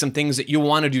tactically some things that you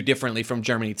want to do differently from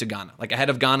Germany to Ghana. Like ahead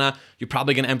of Ghana, you're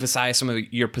probably going to emphasize some of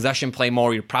your possession play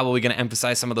more. You're probably going to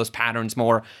emphasize some of those patterns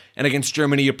more. And against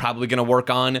Germany, you're probably going to work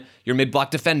on your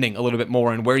mid-block defending a little bit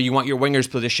more, and where you want your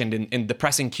wingers positioned, in the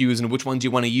pressing cues, and which ones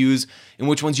you want to use and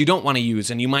which ones you don't want to use.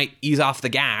 And you might ease off the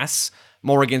gas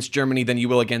more against Germany than you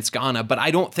will against Ghana. But I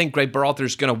don't think Greg Berhalter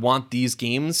is going to want these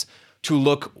games to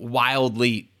look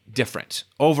wildly different.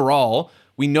 Overall,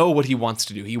 we know what he wants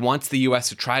to do. He wants the U.S.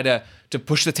 to try to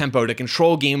push the tempo, to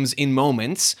control games in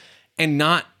moments, and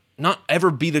not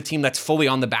ever be the team that's fully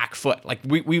on the back foot. Like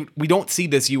we don't see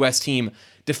this U.S. team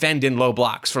defend in low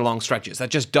blocks for long stretches.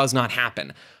 That just does not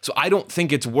happen. So I don't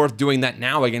think it's worth doing that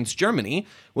now against Germany,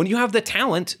 when you have the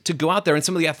talent to go out there and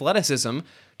some of the athleticism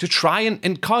to try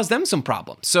and cause them some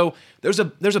problems. So there's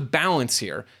a balance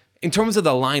here. In terms of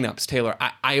the lineups, Taylor,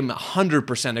 I am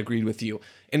 100% agreed with you.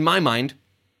 In my mind,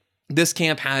 this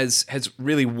camp has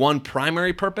really one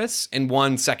primary purpose and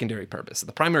one secondary purpose.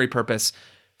 The primary purpose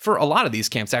for a lot of these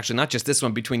camps, actually, not just this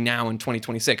one, between now and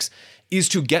 2026, is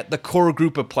to get the core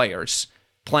group of players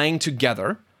playing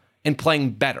together and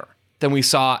playing better than we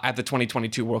saw at the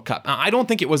 2022 World Cup. Now, I don't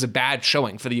think it was a bad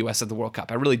showing for the U.S. at the World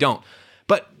Cup. I really don't.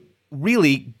 But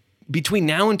really, between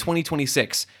now and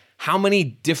 2026, how many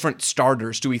different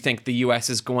starters do we think the U.S.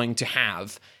 is going to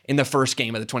have in the first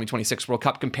game of the 2026 World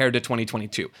Cup compared to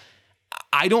 2022?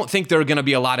 I don't think there are going to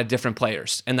be a lot of different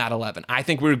players in that 11. I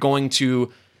think we're going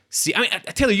to see,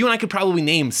 Taylor, you and I could probably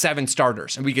name 7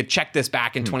 starters, and we could check this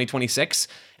back in 2026,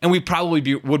 and we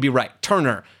probably would be right.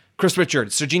 Turner, Chris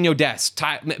Richards, Serginho Dest,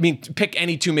 pick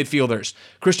any 2 midfielders.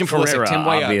 Christian Pulisic, Tim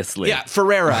Weah. Obviously. Yeah,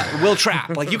 Ferreira, Will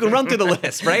Trapp. Like, you can run through the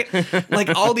list, right? Like,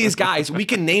 all these guys, we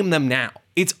can name them now.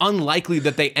 It's unlikely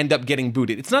that they end up getting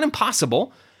booted. It's not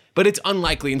impossible, but it's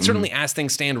unlikely. And certainly as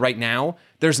things stand right now,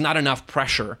 there's not enough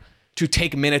pressure to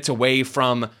take minutes away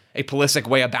from a Pulisic,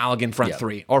 Weah, Balogun front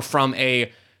three, or from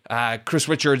a Chris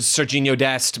Richards, Serginho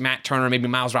Dest, Matt Turner, maybe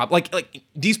Miles Robb. Like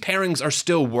these pairings are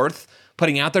still worth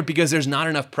putting out there because there's not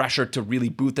enough pressure to really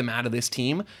boot them out of this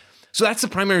team. So that's the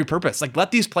primary purpose. Like,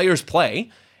 let these players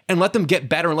play and let them get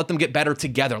better, and let them get better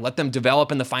together. Let them develop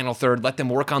in the final third. Let them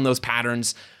work on those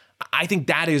patterns. I think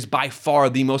that is by far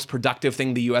the most productive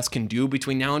thing the U.S. can do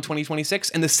between now and 2026.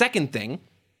 And the second thing,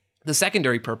 the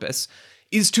secondary purpose,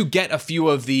 is to get a few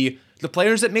of the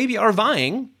players that maybe are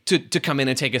vying to come in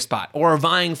and take a spot, or are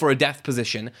vying for a depth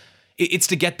position. It's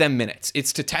to get them minutes.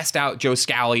 It's to test out Joe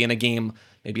Scally in a game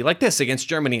maybe like this against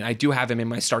Germany, and I do have him in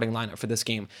my starting lineup for this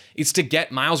game. It's to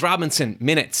get Miles Robinson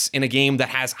minutes in a game that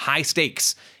has high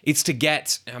stakes. It's to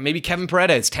get maybe Kevin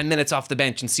Paredes 10 minutes off the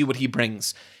bench and see what he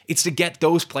brings. It's to get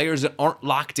those players that aren't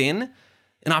locked in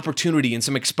an opportunity and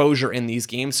some exposure in these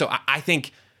games. So I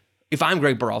think if I'm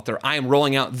Greg Berhalter, I am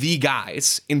rolling out the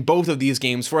guys in both of these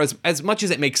games for as much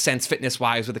as it makes sense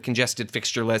fitness-wise with a congested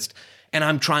fixture list, and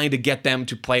I'm trying to get them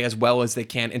to play as well as they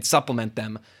can and supplement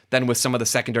them then with some of the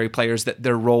secondary players that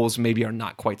their roles maybe are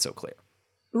not quite so clear.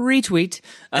 Retweet,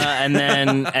 and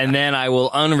then I will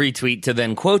unretweet to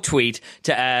then quote tweet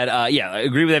to add, I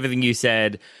agree with everything you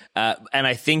said. And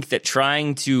I think that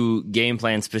trying to game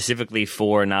plan specifically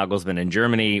for Nagelsmann in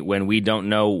Germany when we don't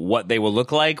know what they will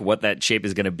look like, what that shape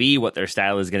is going to be, what their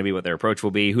style is going to be, what their approach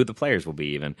will be, who the players will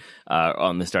be even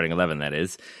on the starting 11, that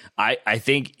is. I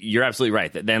think you're absolutely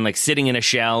right. That then like sitting in a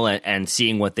shell and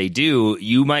seeing what they do,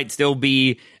 you might still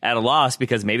be at a loss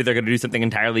because maybe they're going to do something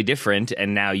entirely different.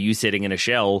 And now you sitting in a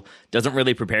shell doesn't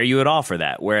really prepare you at all for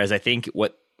that. Whereas I think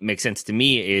what makes sense to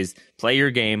me is play your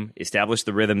game, establish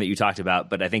the rhythm that you talked about,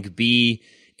 but I think be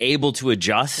able to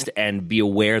adjust and be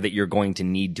aware that you're going to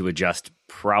need to adjust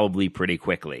probably pretty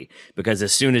quickly, because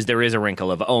as soon as there is a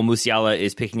wrinkle of, oh, Musiala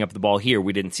is picking up the ball here,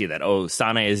 we didn't see that. Oh,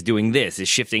 Sané is doing this, is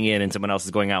shifting in and someone else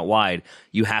is going out wide.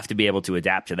 You have to be able to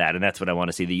adapt to that. And that's what I want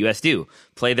to see the US do.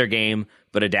 Play their game,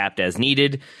 but adapt as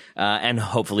needed, and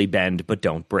hopefully bend, but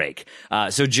don't break.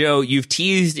 So, Joe, you've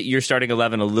teased your starting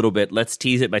 11 a little bit. Let's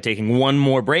tease it by taking one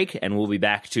more break, and we'll be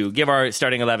back to give our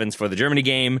starting 11s for the Germany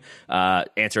game,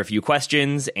 answer a few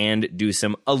questions, and do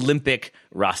some Olympic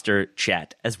roster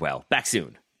chat as well. Back soon.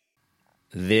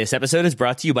 This episode is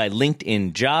brought to you by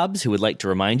LinkedIn Jobs, who would like to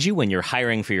remind you when you're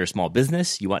hiring for your small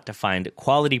business, you want to find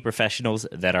quality professionals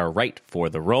that are right for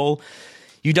the role.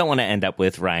 You don't want to end up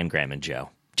with Ryan, Graham, and Joe.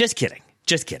 Just kidding.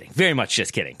 Just kidding. Very much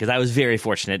just kidding, because I was very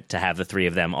fortunate to have the three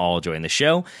of them all join the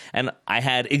show, and I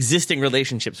had existing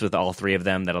relationships with all three of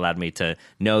them that allowed me to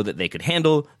know that they could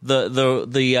handle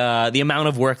the amount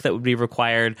of work that would be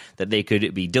required, that they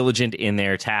could be diligent in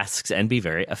their tasks and be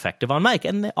very effective on mic,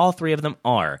 and all three of them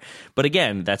are. But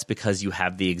again, that's because you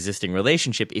have the existing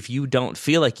relationship. If you don't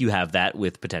feel like you have that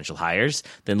with potential hires,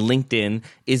 then LinkedIn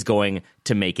is going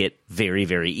to make it very,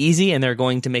 very easy, and they're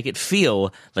going to make it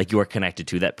feel like you're connected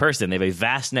to that person. They have a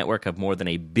vast network of more than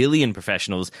 1 billion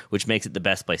professionals, which makes it the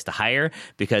best place to hire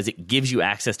because it gives you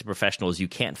access to professionals you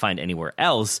can't find anywhere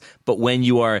else. But when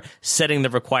you are setting the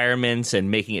requirements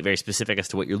and making it very specific as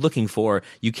to what you're looking for,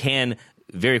 you can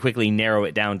very quickly narrow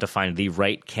it down to find the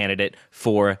right candidate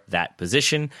for that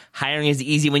position. Hiring is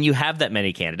easy when you have that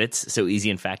many candidates. So easy,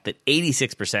 in fact, that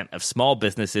 86% of small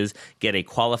businesses get a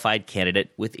qualified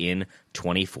candidate within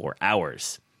 24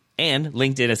 hours. And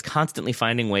LinkedIn is constantly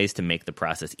finding ways to make the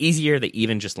process easier. They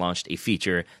even just launched a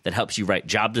feature that helps you write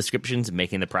job descriptions,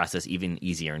 making the process even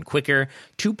easier and quicker.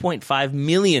 2.5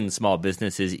 million small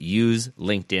businesses use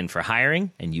LinkedIn for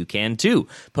hiring, and you can too.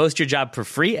 Post your job for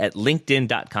free at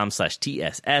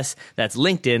linkedin.com/TSS. That's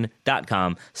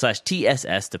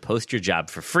linkedin.com/TSS to post your job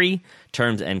for free.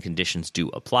 Terms and conditions do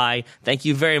apply. Thank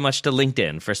you very much to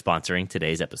LinkedIn for sponsoring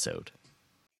today's episode.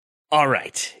 All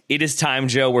right, it is time,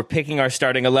 Joe. We're picking our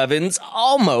starting 11s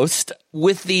almost,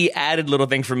 with the added little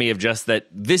thing for me of just that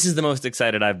this is the most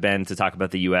excited I've been to talk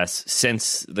about the U.S.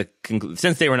 since they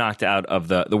were knocked out of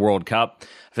the World Cup.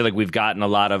 I feel like we've gotten a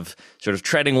lot of sort of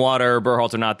treading water.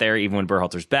 Berhalter not there, even when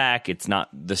Berhalter's back. It's not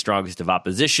the strongest of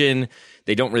opposition.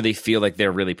 They don't really feel like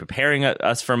they're really preparing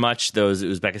us for much, those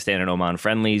Uzbekistan and Oman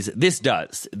friendlies. This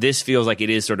does. This feels like it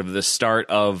is sort of the start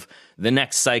of the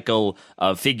next cycle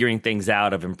of figuring things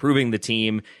out, of improving the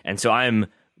team. And so I'm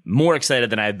more excited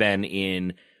than I've been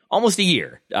in almost a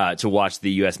year to watch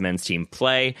the U.S. men's team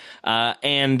play.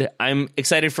 And I'm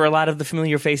excited for a lot of the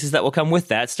familiar faces that will come with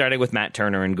that, starting with Matt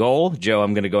Turner in goal. Joe,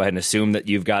 I'm going to go ahead and assume that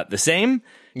you've got the same.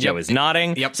 Joe is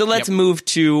nodding. Yep. So let's move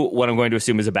to what I'm going to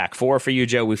assume is a back four for you,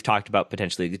 Joe. We've talked about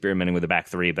potentially experimenting with a back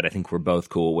three, but I think we're both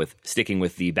cool with sticking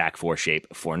with the back four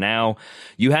shape for now.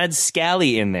 You had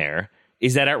Scally in there.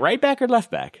 Is that at right back or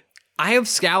left back? I have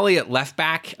Scally at left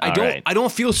back. I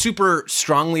don't feel super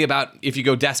strongly about if you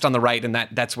go Dest on the right, and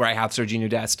that's where I have Serginho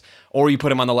Dest, or you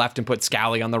put him on the left and put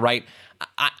Scally on the right.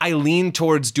 I lean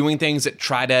towards doing things that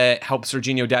try to help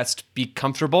Serginho Dest be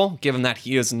comfortable, given that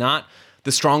he is not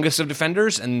the strongest of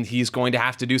defenders, and he's going to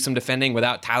have to do some defending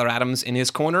without Tyler Adams in his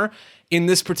corner in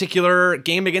this particular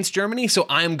game against Germany. So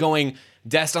I'm going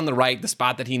Dest on the right, the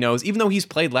spot that he knows, even though he's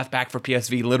played left back for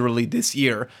PSV literally this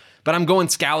year. But I'm going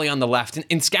Scally on the left.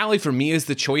 And Scally, for me, is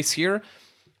the choice here.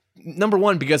 Number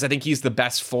one, because I think he's the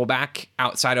best fullback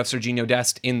outside of Serginho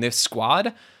Dest in this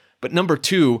squad. But number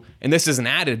two, and this is an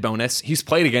added bonus, he's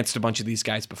played against a bunch of these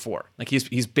guys before. Like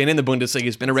he's been in the Bundesliga,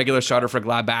 he's been a regular starter for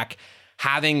Gladbach.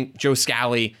 Having Joe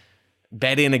Scally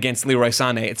bet in against Leroy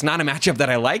Sané, it's not a matchup that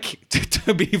I like,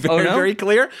 to be very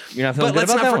clear. You're not but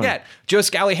let's not forget, Joe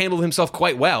Scally handled himself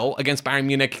quite well against Bayern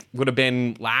Munich, would have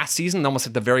been last season, almost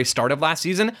at the very start of last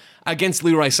season, against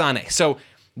Leroy Sané. So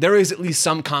there is at least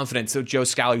some confidence that Joe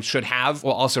Scally should have,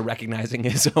 while also recognizing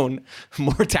his own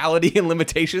mortality and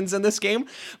limitations in this game.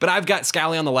 But I've got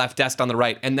Scally on the left, Dest on the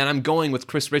right, and then I'm going with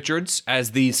Chris Richards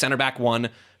as the center back one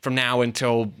from now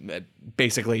until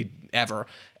basically ever.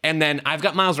 And then I've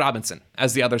got Miles Robinson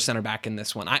as the other center back in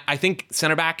this one. I think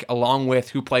center back, along with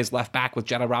who plays left back with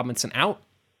Jedi Robinson out,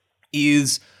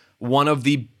 is one of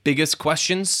the biggest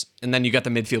questions. And then you got the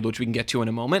midfield, which we can get to in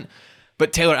a moment.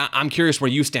 But Taylor, I'm curious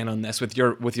where you stand on this with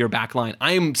your back line.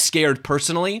 I am scared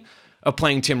personally of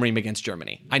playing Tim Ream against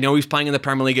Germany. I know he's playing in the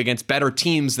Premier League against better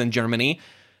teams than Germany,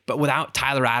 but without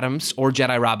Tyler Adams or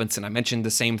Jedi Robinson, I mentioned the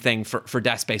same thing for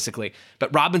Des basically.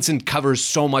 But Robinson covers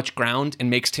so much ground and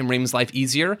makes Tim Ream's life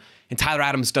easier, and Tyler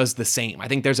Adams does the same. I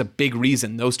think there's a big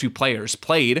reason those two players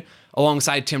played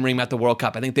alongside Tim Ream at the World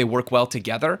Cup. I think they work well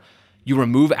together. You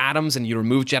remove Adams and you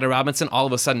remove Jedi Robinson, all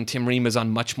of a sudden Tim Ream is on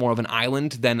much more of an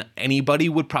island than anybody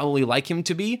would probably like him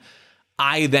to be.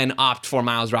 I then opt for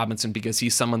Miles Robinson because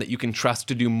he's someone that you can trust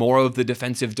to do more of the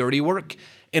defensive dirty work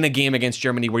in a game against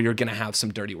Germany where you're going to have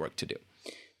some dirty work to do.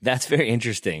 That's very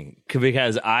interesting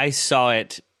because I saw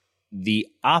it the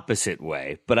opposite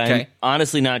way, but I'm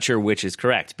honestly not sure which is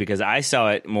correct, because I saw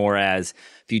it more as,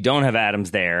 if you don't have Adams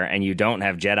there and you don't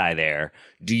have Jedi there,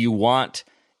 do you want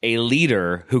a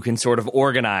leader who can sort of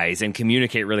organize and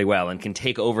communicate really well and can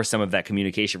take over some of that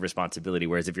communication responsibility?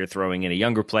 Whereas if you're throwing in a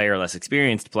younger player, less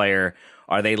experienced player,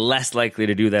 are they less likely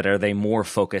to do that? Are they more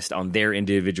focused on their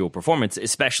individual performance,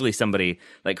 especially somebody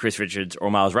like Chris Richards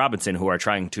or Miles Robinson, who are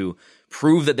trying to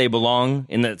prove that they belong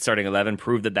in the starting 11,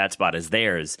 prove that that spot is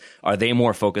theirs? Are they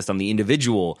more focused on the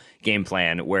individual game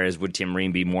plan? Whereas would Tim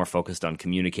Ream be more focused on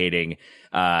communicating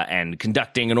and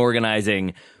conducting and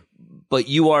organizing? But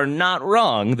you are not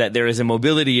wrong that there is a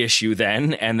mobility issue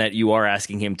then, and that you are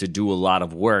asking him to do a lot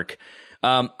of work.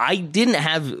 I didn't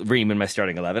have Ream in my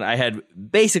starting 11. I had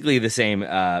basically the same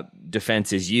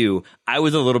defense as you. I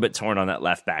was a little bit torn on that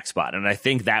left back spot, and I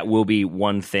think that will be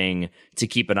one thing to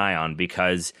keep an eye on,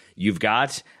 because you've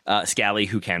got Scally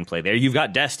who can play there. You've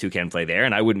got Dest who can play there,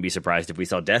 and I wouldn't be surprised if we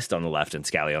saw Dest on the left and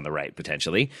Scally on the right,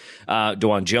 potentially.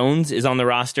 DeJuan Jones is on the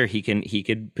roster. He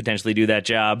could potentially do that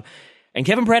job. And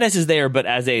Kevin Paredes is there, but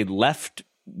as a left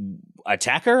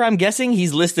attacker, I'm guessing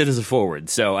he's listed as a forward.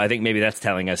 So I think maybe that's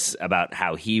telling us about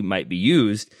how he might be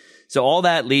used. So all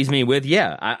that leaves me with,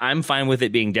 I'm fine with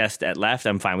it being Dest at left.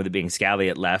 I'm fine with it being Scally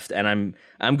at left. And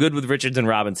I'm good with Richards and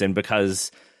Robinson because,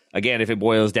 again, if it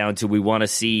boils down to we want to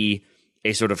see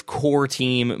a sort of core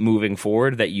team moving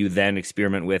forward that you then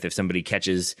experiment with if somebody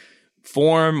catches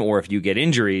form or if you get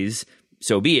injuries,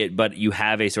 so be it. But you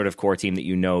have a sort of core team that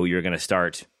you know you're going to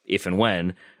start if and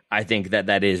when. I think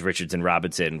that is Richards and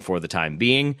Robinson for the time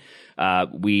being.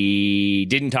 We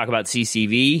didn't talk about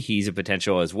CCV. He's a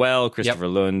potential as well. Christopher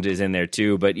Lund is in there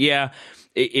too. But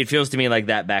it feels to me like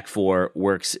that back four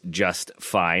works just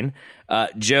fine.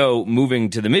 Joe, moving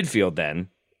to the midfield then,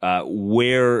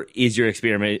 where is your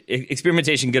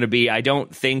experimentation going to be? I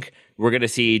don't think we're going to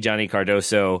see Johnny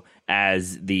Cardoso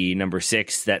as the number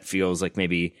 6. That feels like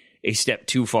maybe a step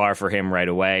too far for him right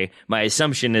away. My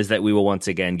assumption is that we will once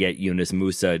again get Yunus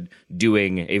Musa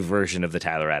doing a version of the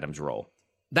Tyler Adams role.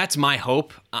 That's my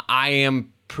hope. I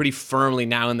am pretty firmly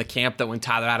now in the camp that when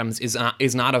Tyler Adams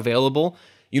is not available,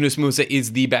 Yunus Musa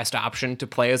is the best option to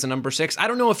play as a number 6. I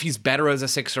don't know if he's better as a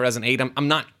 6 or as an 8. I'm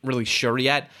not really sure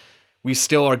yet. We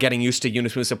still are getting used to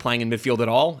Yunus Musa playing in midfield at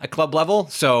all at club level.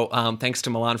 So thanks to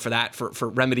Milan for that, for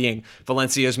remedying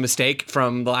Valencia's mistake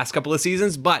from the last couple of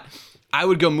seasons. But I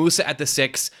would go Musa at the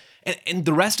 6, and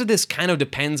the rest of this kind of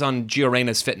depends on Gio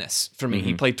Reyna's fitness for me. Mm-hmm.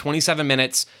 He played 27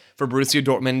 minutes for Borussia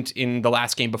Dortmund in the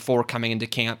last game before coming into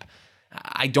camp.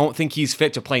 I don't think he's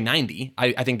fit to play 90.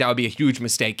 I think that would be a huge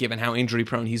mistake given how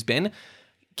injury-prone he's been.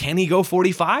 Can he go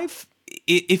 45?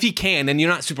 If he can, and you're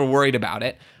not super worried about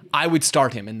it, I would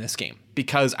start him in this game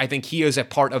because I think he is a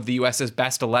part of the US's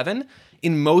best 11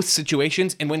 in most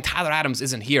situations, and when Tyler Adams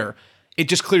isn't here, it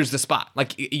just clears the spot.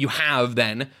 Like, you have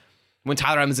then, when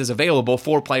Tyler Adams is available,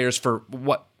 4 players for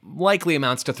what likely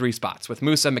amounts to 3 spots with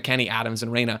Musa, McKennie, Adams,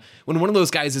 and Reyna. When one of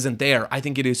those guys isn't there, I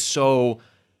think it is so...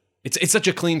 It's such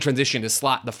a clean transition to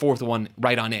slot the 4th one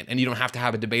right on in, and you don't have to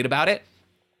have a debate about it.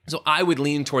 So I would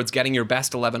lean towards getting your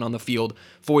best 11 on the field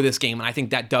for this game, and I think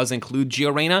that does include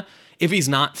Gio Reyna. If he's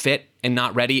not fit and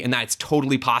not ready, and that's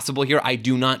totally possible here, I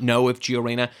do not know if Gio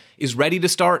Reyna is ready to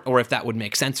start or if that would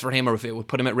make sense for him or if it would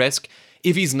put him at risk.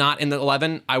 If he's not in the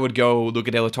 11, I would go Luca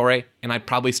De La Torre, and I'd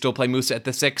probably still play Musa at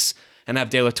the 6 and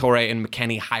have De La Torre and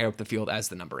McKennie higher up the field as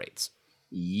the number 8s.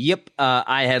 Yep,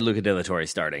 I had Luca De La Torre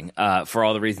starting for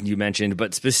all the reasons you mentioned,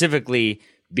 but specifically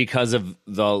because of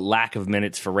the lack of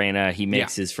minutes for Reyna. He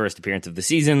makes his first appearance of the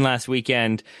season last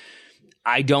weekend.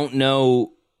 I don't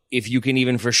know if you can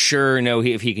even for sure know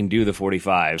if he can do the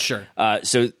 45. Sure.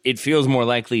 So it feels more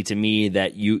likely to me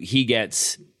that he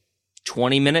gets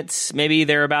 20 minutes, maybe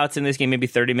thereabouts in this game, maybe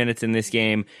 30 minutes in this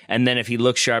game. And then if he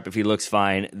looks sharp, if he looks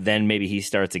fine, then maybe he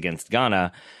starts against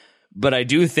Ghana. But I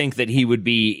do think that he would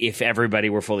be, if everybody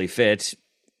were fully fit,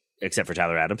 except for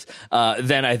Tyler Adams,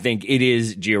 then I think it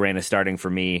is Gio Reyna starting for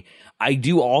me. I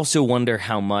do also wonder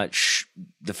how much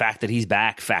the fact that he's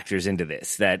back factors into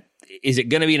this. That is it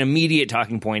going to be an immediate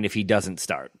talking point if he doesn't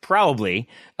start? Probably.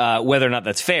 Whether or not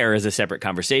that's fair is a separate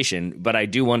conversation, but I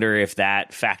do wonder if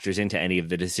that factors into any of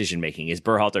the decision making. Is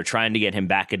Berhalter trying to get him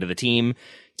back into the team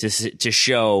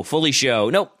to fully show,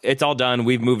 nope, it's all done,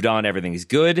 we've moved on, everything's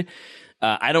good?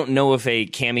 I don't know if a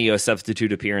cameo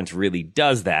substitute appearance really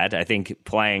does that. I think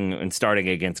playing and starting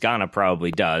against Ghana probably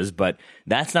does, but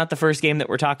that's not the first game that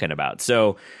we're talking about.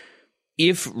 So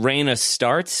if Reyna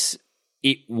starts,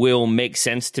 it will make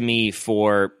sense to me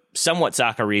for somewhat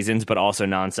soccer reasons, but also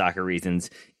non-soccer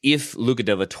reasons. If Luca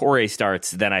de la Torre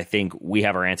starts, then I think we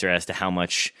have our answer as to how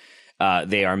much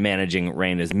they are managing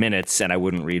Reyna's minutes, and I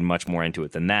wouldn't read much more into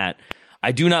it than that.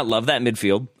 I do not love that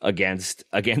midfield against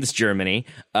Germany,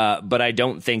 but I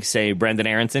don't think, say, Brendan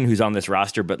Aronson, who's on this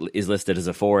roster but is listed as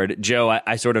a forward. Joe,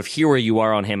 I sort of hear where you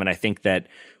are on him, and I think that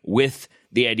with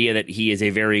the idea that he is a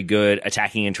very good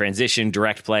attacking in transition,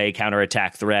 direct play,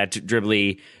 counterattack threat,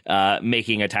 dribbly,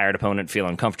 making a tired opponent feel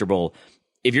uncomfortable.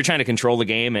 If you're trying to control the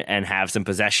game and have some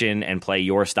possession and play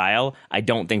your style, I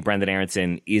don't think Brendan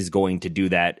Aronson is going to do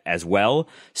that as well.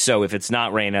 So if it's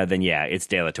not Reyna, then yeah, it's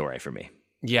De La Torre for me.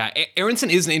 Yeah, Aronson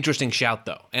is an interesting shout,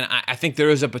 though. And I think there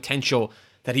is a potential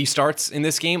that he starts in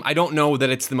this game. I don't know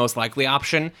that it's the most likely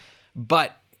option,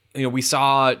 but we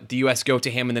saw the U.S. go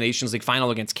to him in the Nations League final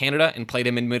against Canada and played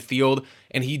him in midfield,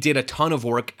 and he did a ton of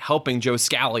work helping Joe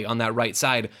Scally on that right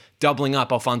side, doubling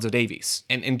up Alphonso Davies.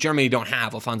 And Germany don't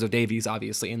have Alphonso Davies,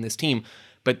 obviously, in this team,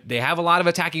 but they have a lot of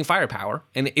attacking firepower,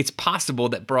 and it's possible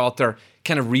that Berhalter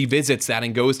kind of revisits that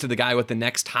and goes to the guy with the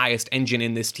next highest engine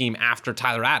in this team after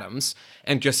Tyler Adams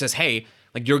and just says, hey,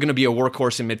 like, you're going to be a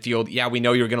workhorse in midfield. Yeah, we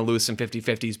know you're going to lose some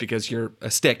 50-50s because you're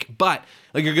a stick, but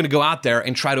like, you're going to go out there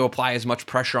and try to apply as much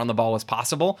pressure on the ball as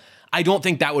possible. I don't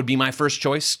think that would be my first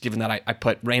choice, given that I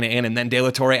put Reyna in and then De La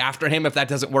Torre after him if that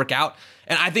doesn't work out.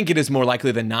 And I think it is more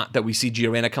likely than not that we see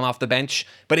Gio Reyna come off the bench.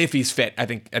 But if he's fit, I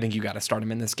think you got to start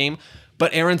him in this game.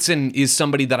 But Aronson is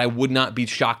somebody that I would not be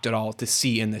shocked at all to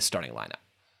see in this starting lineup.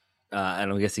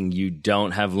 And I'm guessing you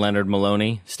don't have Leonard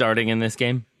Maloney starting in in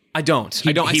game? I don't.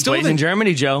 He plays in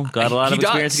Germany, Joe. Got a lot of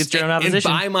experience against German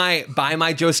opposition. And by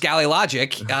my Joe Scally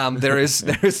logic, there is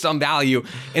some value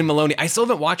in Maloney. I still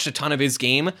haven't watched a ton of his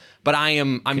game, but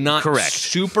I'm not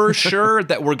super sure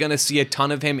that we're going to see a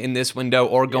ton of him in this window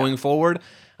or going forward.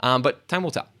 But time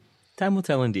will tell. Time will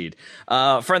tell indeed.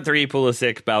 Front three,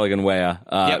 Pulisic, Balogun,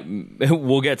 Weah.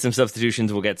 We'll get some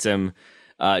substitutions. We'll get some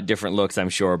different looks, I'm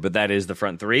sure, but that is the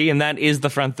front three, and that is the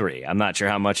front three. I'm not sure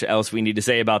how much else we need to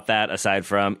say about that aside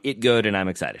from it good, and I'm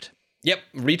excited. Yep,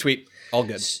 retweet, all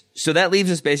good. So that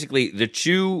leaves us basically the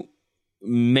two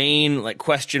main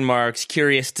question marks,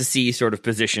 curious to see sort of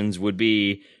positions would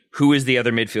be who is the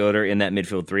other midfielder in that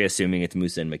midfield three, assuming it's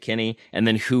Musa and McKinney, and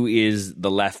then who is the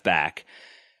left back.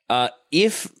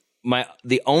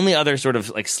 The only other sort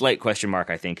of slight question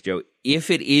mark, I think, Joe,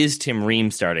 if it is Tim Ream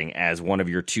starting as one of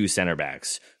your two center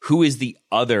backs, who is the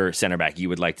other center back you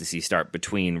would like to see start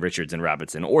between Richards and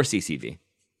Robinson or CCV?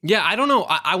 Yeah, I don't know.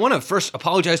 I want to first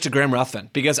apologize to Graham Ruthven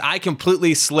because I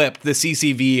completely slipped the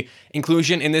CCV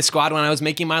inclusion in this squad when I was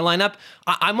making my lineup.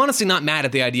 I'm honestly not mad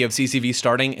at the idea of CCV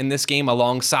starting in this game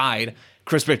alongside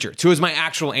Chris Richards, who is my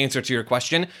actual answer to your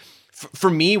question. For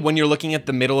me, when you're looking at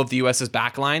the middle of the U.S.'s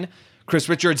backline, Chris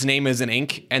Richards' name is in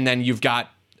ink, and then you've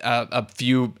got a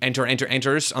few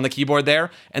enters on the keyboard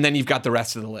there, and then you've got the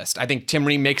rest of the list. I think Tim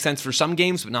Ream makes sense for some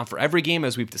games, but not for every game,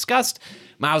 as we've discussed.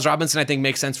 Miles Robinson, I think,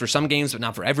 makes sense for some games, but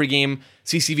not for every game.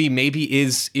 CCV maybe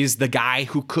is the guy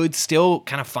who could still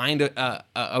kind of find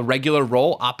a regular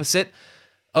role opposite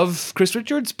of Chris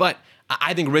Richards, but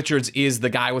I think Richards is the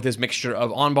guy with his mixture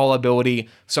of on-ball ability,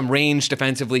 some range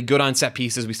defensively, good on set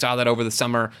pieces. We saw that over the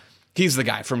summer. He's the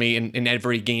guy for me in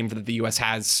every game that the U.S.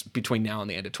 has between now and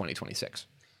the end of 2026.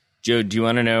 Joe, do you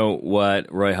want to know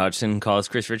what Roy Hodgson calls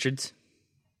Chris Richards?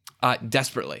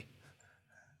 Desperately.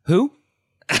 Who?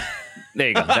 There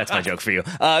you go. That's my joke for you.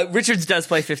 Richards does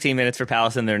play 15 minutes for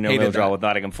Palace, and they're no draw with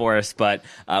Nottingham Forest. But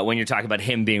when you're talking about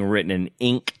him being written in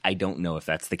ink, I don't know if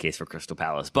that's the case for Crystal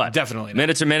Palace. But definitely not.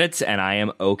 Minutes are minutes, and I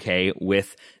am okay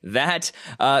with that.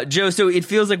 Joe, so it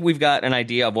feels like we've got an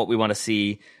idea of what we want to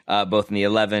see both in the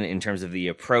 11 in terms of the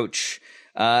approach.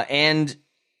 And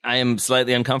I am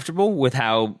slightly uncomfortable with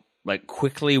how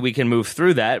quickly we can move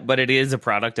through that, but it is a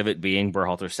product of it being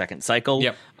Berhalter's second cycle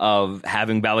of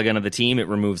having Balogun of the team. It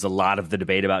removes a lot of the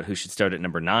debate about who should start at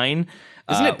number 9.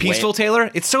 Isn't it peaceful, Taylor?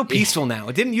 It's so peaceful now.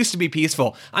 It didn't used to be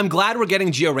peaceful. I'm glad we're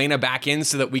getting Gio Reyna back in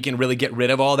so that we can really get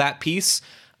rid of all that peace.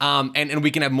 And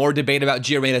we can have more debate about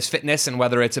Gio Reyna's fitness and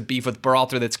whether it's a beef with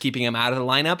Berhalter that's keeping him out of the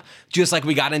lineup, just like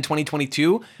we got in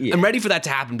 2022. Yeah. I'm ready for that to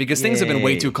happen because things have been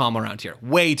way too calm around here.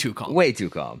 Way too calm. Way too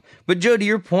calm. But Joe, to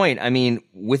your point, I mean,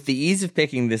 with the ease of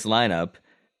picking this lineup,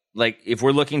 like if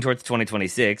we're looking towards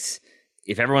 2026,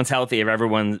 if everyone's healthy, if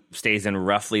everyone stays in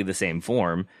roughly the same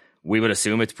form, we would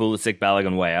assume it's Pulisic,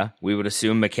 Balogun, Weah. We would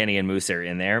assume McKennie and Musa are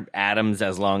in there. Adams,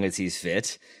 as long as he's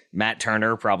fit. Matt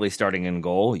Turner probably starting in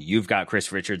goal. You've got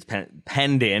Chris Richards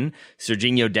penned in.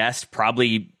 Serginho Dest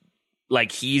probably,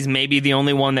 like, he's maybe the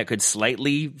only one that could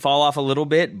slightly fall off a little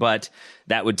bit, but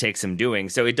that would take some doing.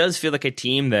 So it does feel like a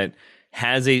team that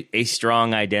has a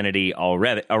strong identity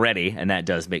already, and that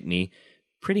does make me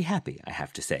pretty happy, I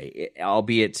have to say,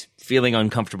 albeit feeling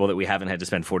uncomfortable that we haven't had to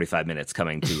spend 45 minutes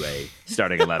coming to a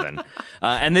starting 11.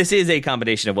 And this is a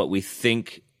combination of what we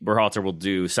think Berhalter will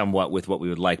do somewhat with what we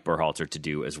would like Berhalter to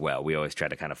do as well. We always try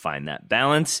to kind of find that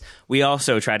balance. We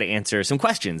also try to answer some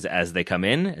questions as they come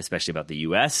in, especially about the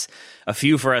U.S. A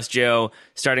few for us, Joe,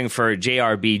 starting for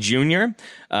JRB Jr.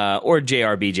 Or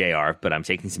JRBJR, but I'm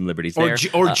taking some liberties there.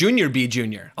 Or Junior B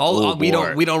Jr. We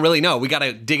don't really know. We got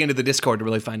to dig into the Discord to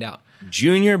really find out.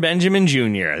 Junior Benjamin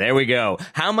Jr. There we go.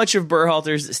 How much of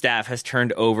Berhalter's staff has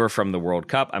turned over from the World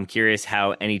Cup? I'm curious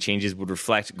how any changes would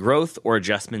reflect growth or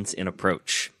adjustments in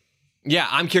approach. Yeah,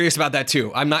 I'm curious about that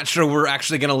too. I'm not sure we're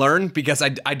actually going to learn because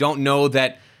I don't know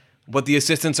that what the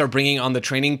assistants are bringing on the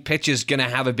training pitch is going to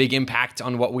have a big impact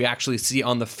on what we actually see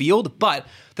on the field, but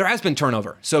there has been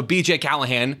turnover. So BJ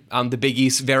Callahan, the Big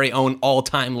East's very own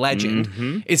all-time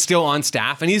legend, is still on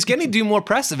staff, and he's getting to do more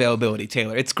press availability,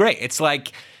 Taylor. It's great. It's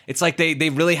like they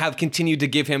really have continued to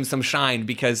give him some shine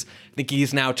because I think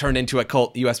he's now turned into a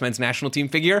cult U.S. men's national team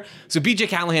figure. So BJ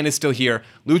Callahan is still here.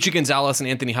 Lucha Gonzalez and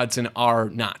Anthony Hudson are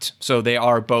not. So they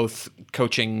are both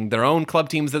coaching their own club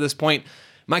teams at this point.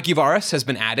 Mikey Varas has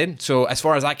been added. So as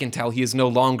far as I can tell, he is no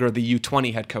longer the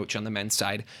U20 head coach on the men's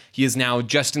side. He is now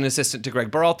just an assistant to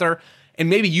Greg Berhalter. And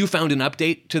maybe you found an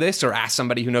update to this or asked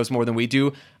somebody who knows more than we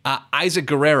do. Isaac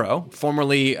Guerrero,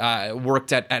 formerly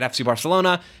worked at FC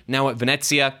Barcelona, now at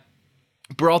Venezia.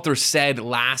 Berhalter said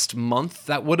last month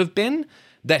that would have been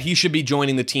that he should be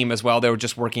joining the team as well. They were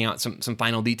just working out some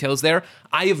final details there.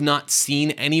 I have not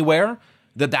seen anywhere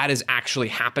that has actually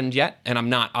happened yet, and I'm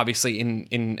not obviously in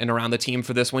and around the team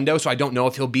for this window, so I don't know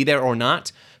if he'll be there or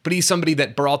not, but he's somebody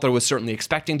that Berhalter was certainly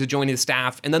expecting to join his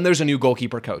staff. And then there's a new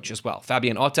goalkeeper coach as well,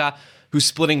 Fabian Otta, who's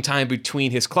splitting time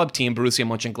between his club team, Borussia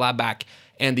Mönchengladbach,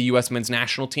 and the U.S. men's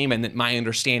national team, and that my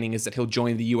understanding is that he'll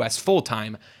join the U.S.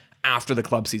 full-time after the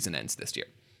club season ends this year.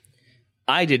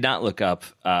 I did not look up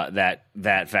that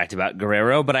fact about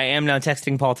Guerrero, but I am now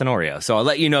texting Paul Tenorio, so I'll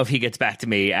let you know if he gets back to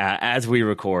me as we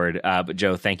record. But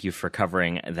Joe, thank you for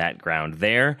covering that ground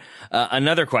there.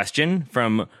 Another question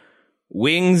from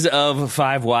Wings of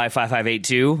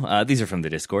 5Y5582. These are from the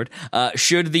Discord.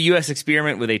 Should the U.S.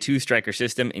 experiment with a 2-striker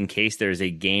system in case there's a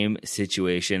game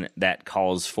situation that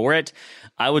calls for it?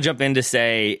 I will jump in to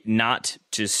say not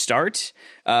to start.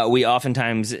 We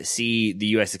oftentimes see the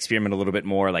U.S. experiment a little bit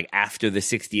more like after the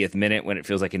 60th minute when it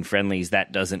feels like in friendlies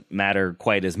that doesn't matter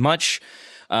quite as much.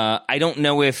 I don't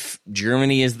know if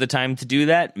Germany is the time to do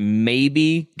that.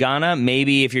 Maybe Ghana.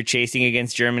 Maybe if you're chasing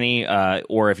against Germany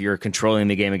or if you're controlling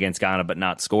the game against Ghana but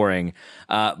not scoring.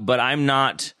 But I'm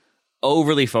not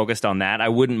overly focused on that. I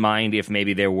wouldn't mind if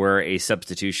maybe there were a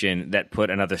substitution that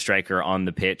put another striker on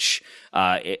the pitch,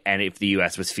 and if the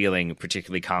U.S. was feeling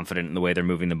particularly confident in the way they're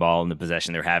moving the ball and the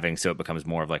possession they're having, so it becomes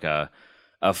more of like a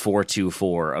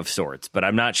 4-2-4 of sorts. But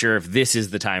I'm not sure if this is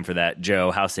the time for that.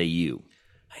 Joe, how say you?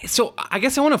 So I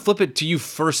guess I want to flip it to you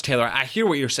first, Taylor. I hear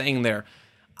what you're saying there.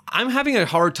 I'm having a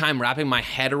hard time wrapping my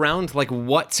head around like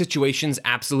what situations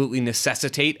absolutely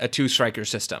necessitate a 2-striker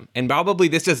system. And probably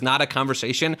this is not a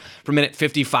conversation for minute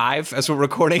 55 as we're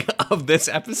recording of this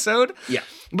episode. Yeah.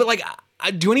 But like,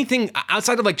 do anything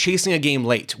outside of like chasing a game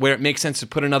late where it makes sense to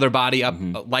put another body up,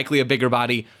 likely a bigger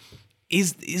body.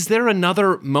 Is there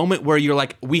another moment where you're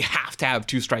like, we have to have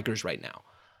 2 strikers right now?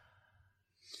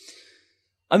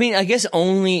 I mean, I guess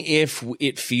only if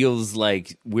it feels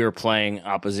like we're playing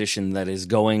opposition that is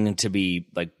going to be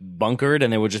like bunkered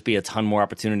and there would just be a ton more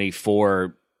opportunity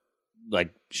for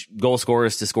like goal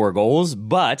scorers to score goals,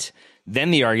 but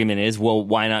then the argument is, well,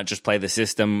 why not just play the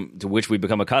system to which we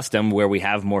become accustomed, where we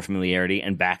have more familiarity,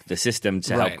 and back the system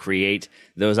to help create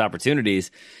those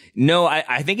opportunities? No,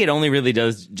 I think it only really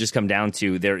does just come down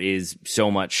to there is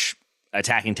so much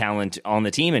attacking talent on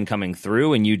the team and coming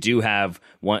through, and you do have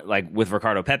one, like with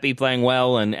Ricardo Pepi playing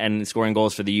well and scoring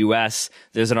goals for the U.S.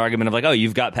 There's an argument of like, oh,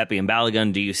 you've got Pepi and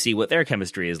Balogun. Do you see what their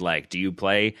chemistry is like? Do you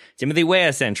play Timothy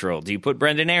Weah central? Do you put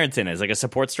Brendan Aronson as like a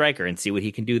support striker and see what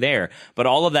he can do there? But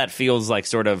all of that feels like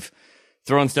sort of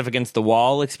throwing stuff against the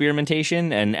wall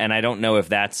experimentation, and I don't know if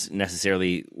that's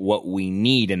necessarily what we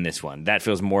need in this one. That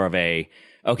feels more of a,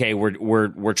 okay,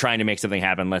 we're trying to make something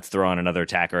happen. Let's throw on another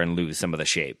attacker and lose some of the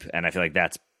shape. And I feel like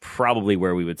that's probably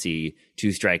where we would see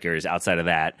two strikers. Outside of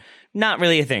that, not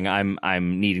really a thing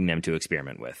I'm needing them to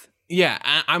experiment with. Yeah,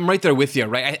 I'm right there with you,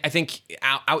 right? I think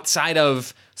outside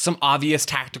of some obvious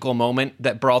tactical moment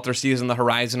that Berhalter sees on the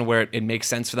horizon where it makes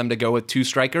sense for them to go with two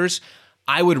strikers,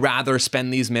 I would rather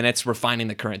spend these minutes refining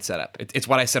the current setup. It's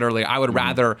what I said earlier. I would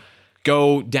rather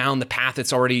go down the path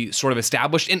that's already sort of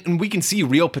established, and we can see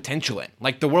real potential in.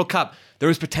 Like the World Cup, there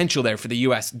was potential there for the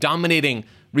U.S. dominating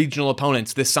regional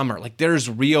opponents this summer. Like there's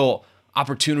real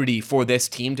opportunity for this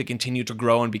team to continue to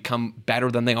grow and become better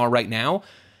than they are right now.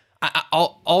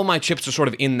 All my chips are sort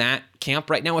of in that camp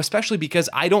right now, especially because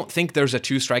I don't think there's a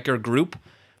two-striker group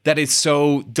that is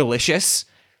so delicious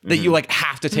that you like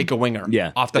have to take a winger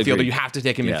off the field, or you have to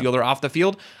take a midfielder off the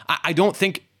field. I don't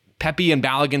think Pepi and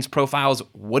Balogun's profiles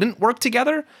wouldn't work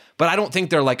together, but I don't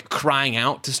think they're like crying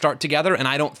out to start together. And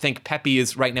I don't think Pepi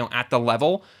is right now at the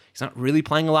level. He's not really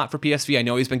playing a lot for PSV. I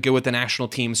know he's been good with the national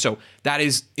team, so that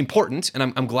is important, and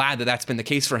I'm glad that that's been the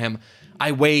case for him.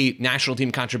 I weigh national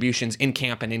team contributions in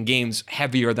camp and in games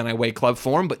heavier than I weigh club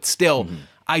form, but still,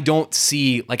 I don't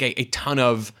see like a ton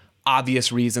of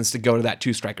obvious reasons to go to that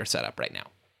two-striker setup right now.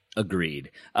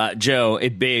 Agreed. Joe, a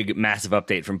big, massive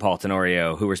update from Paul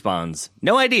Tenorio, who responds,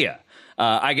 no idea.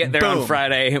 I get there on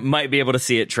Friday, might be able to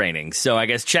see it training. So I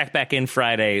guess check back in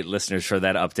Friday, listeners, for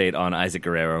that update on Isaac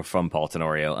Guerrero from Paul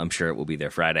Tenorio. I'm sure it will be there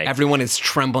Friday. Everyone is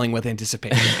trembling with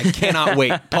anticipation. I cannot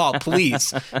wait. Paul,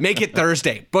 please, make it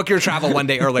Thursday. Book your travel one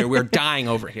day earlier. We're dying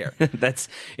over here. It's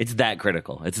that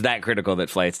critical. It's that critical that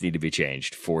flights need to be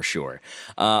changed, for sure.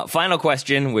 Final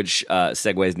question, which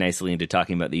segues nicely into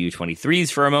talking about the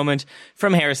U23s for a moment,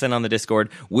 from Harrison on the Discord.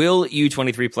 Will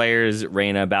U23 players,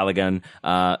 Reina, Balogun,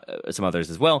 some others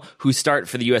as well, who start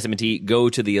for the USMNT go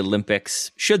to the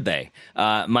Olympics? Should they?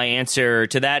 My answer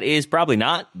to that is probably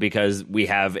not, because we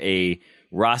have a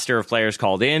roster of players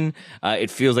called in. It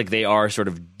feels like they are sort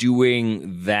of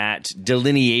doing that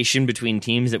delineation between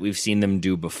teams that we've seen them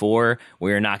do before.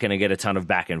 We're not going to get a ton of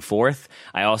back and forth.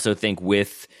 I also think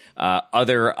with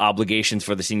other obligations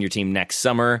for the senior team next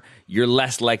summer, you're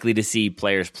less likely to see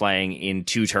players playing in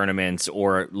two tournaments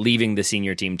or leaving the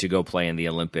senior team to go play in the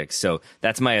Olympics. So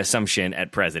that's my assumption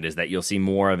at present, is that you'll see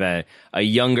more of a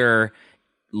younger,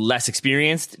 less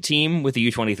experienced team with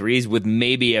the U23s, with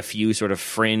maybe a few sort of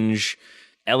fringe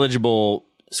eligible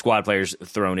squad players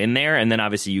thrown in there. And then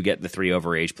obviously you get the 3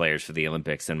 overage players for the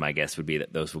Olympics. And my guess would be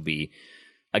that those will be,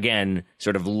 again,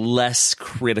 sort of less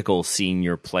critical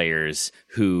senior players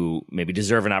who maybe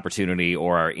deserve an opportunity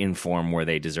or are in form where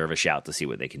they deserve a shout to see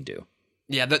what they can do.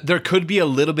 Yeah, there could be a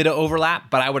little bit of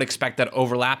overlap, but I would expect that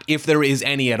overlap, if there is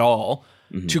any at all,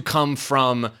 to come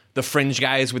from the fringe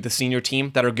guys with the senior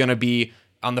team that are going to be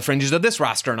on the fringes of this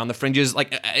roster and on the fringes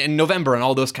like in November and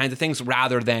all those kinds of things,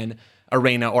 rather than a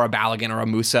Reina or a Balogun or a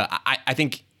Musa. I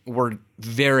think we're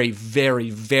very, very,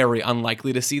 very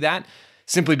unlikely to see that,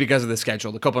 simply because of the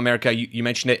schedule. The Copa America, you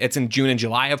mentioned it, it's in June and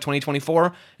July of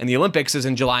 2024, and the Olympics is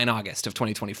in July and August of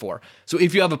 2024. So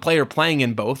if you have a player playing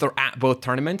in both or at both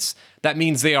tournaments, that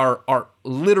means they are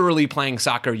literally playing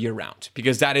soccer year-round,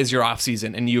 because that is your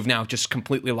off-season, and you've now just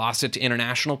completely lost it to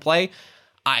international play.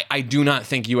 I do not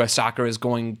think U.S. soccer is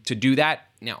going to do that.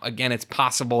 Now, again, it's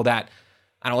possible that,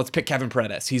 I don't know, let's pick Kevin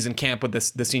Paredes. He's in camp with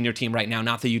the senior team right now,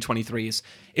 not the U23s.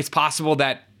 It's possible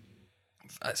that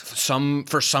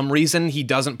for some reason he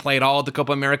doesn't play at all at the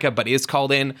Copa America, but is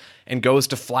called in and goes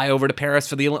to fly over to Paris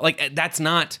for the Olympics. Like, that's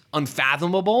not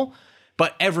unfathomable,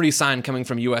 but every sign coming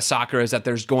from U.S. soccer is that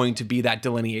there's going to be that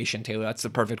delineation, Taylor. That's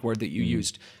the perfect word that you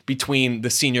used, between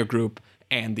the senior group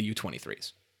and the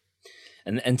U23s.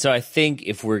 And so I think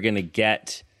if we're going to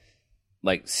get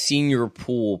like senior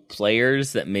pool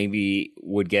players that maybe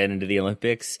would get into the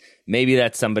Olympics, maybe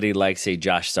that's somebody like, say,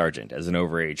 Josh Sargent as an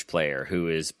overage player who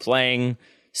is playing,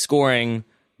 scoring,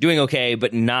 doing okay,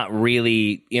 but not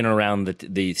really in or around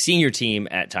the senior team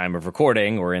at time of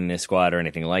recording or in this squad or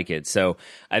anything like it. So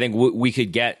I think we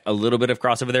could get a little bit of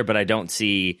crossover there, but I don't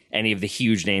see any of the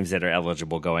huge names that are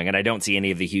eligible going, and I don't see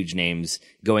any of the huge names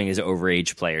going as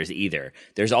overage players either.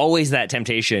 There's always that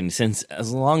temptation, since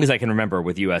as long as I can remember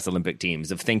with U.S. Olympic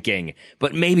teams, of thinking,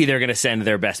 but maybe they're going to send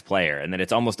their best player, and then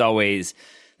it's almost always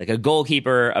like a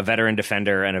goalkeeper, a veteran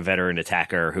defender, and a veteran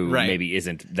attacker who maybe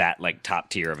isn't that like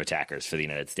top tier of attackers for the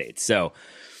United States. So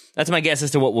that's my guess as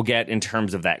to what we'll get in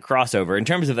terms of that crossover. In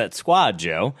terms of that squad,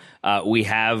 Joe, we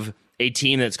have a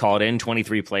team that's called in,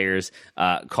 23 players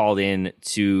called in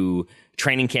to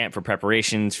training camp for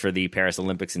preparations for the Paris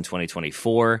Olympics in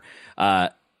 2024.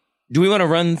 Do we want to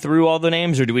run through all the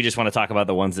names, or do we just want to talk about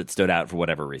the ones that stood out for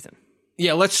whatever reason?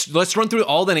 Yeah, let's run through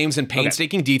all the names in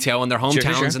painstaking detail and their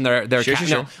hometowns and their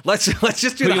No, let's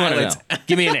just do the highlights.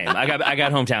 Give me a name. I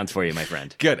got hometowns for you, my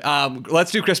friend. Good.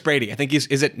 Let's do Chris Brady. I think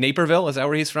is it Naperville? Is that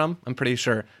where he's from? I'm pretty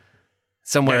sure.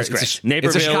 Somewhere. Naperville,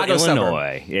 it's a Chicago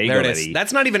Illinois. Suburb. Yeah, there it is.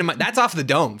 That's not even that's off the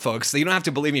dome, folks. So you don't have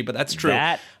to believe me, but that's true.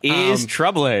 That is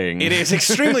troubling. It is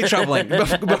extremely troubling.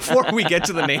 Before we get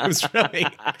to the names,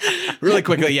 really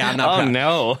quickly, I'm not proud.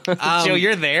 No. Joe,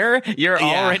 you're there? You're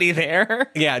already there?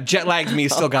 Yeah, jet-lagged me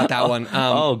still got that one.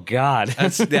 Oh, God.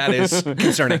 That is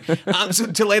concerning. So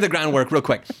to lay the groundwork real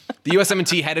quick, the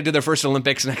USMNT headed to their first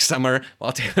Olympics next summer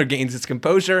while Taylor gains its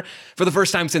composure for the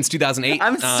first time since 2008.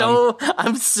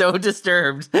 I'm so disturbed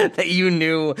that you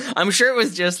knew. I'm sure it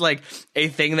was just like a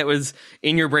thing that was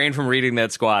in your brain from reading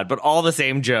that squad, but all the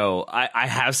same, Joe, I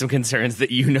have some concerns that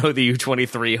you know the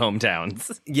U23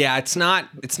 hometowns. Yeah, it's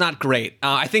not great.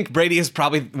 I think Brady is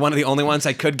probably one of the only ones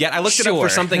I could get. I looked it up for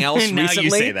something else now recently. You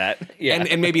say that. Yeah.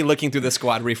 And maybe looking through the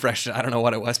squad, refreshed it. I don't know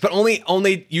what it was, but only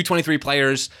U23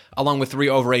 players along with 3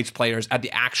 overage players at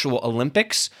the actual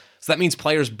Olympics. So that means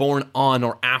players born on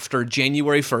or after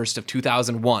January 1st of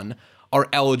 2001 are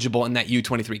eligible in that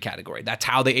U23 category. That's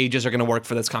how the ages are going to work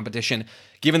for this competition.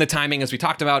 Given the timing, as we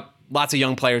talked about, lots of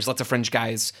young players, lots of fringe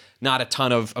guys, not a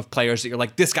ton of players that you're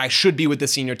like, this guy should be with the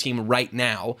senior team right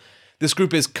now. This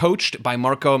group is coached by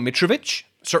Marko Mitrovic,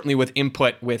 certainly with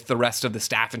input with the rest of the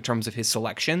staff in terms of his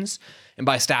selections. And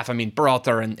by staff, I mean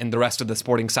Berhalter and the rest of the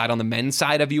sporting side on the men's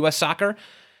side of U.S. soccer.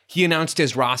 He announced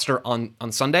his roster on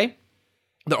Sunday.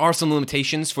 There are some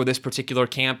limitations for this particular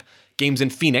camp. Games in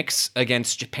Phoenix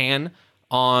against Japan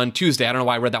on Tuesday. I don't know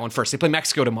why I read that one first. They play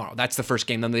Mexico tomorrow. That's the first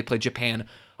game. Then they play Japan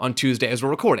on Tuesday as we're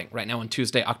recording right now on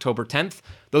Tuesday, October 10th.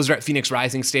 Those are at Phoenix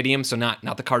Rising Stadium, so not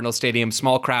the Cardinals Stadium.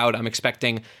 Small crowd. I'm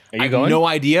expecting. Are you going? No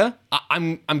idea.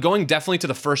 I'm going definitely to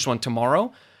the first one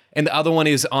tomorrow. And the other one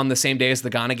is on the same day as the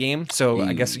Ghana game. So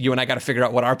I guess you and I got to figure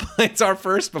out what our plans are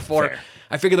first before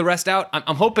I figure the rest out.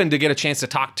 I'm hoping to get a chance to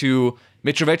talk to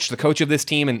Mitrovic, the coach of this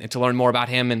team, and to learn more about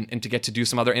him and to get to do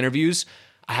some other interviews.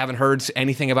 I haven't heard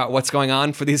anything about what's going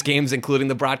on for these games, including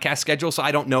the broadcast schedule, so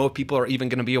I don't know if people are even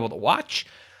going to be able to watch.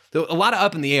 So a lot of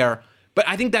up in the air, but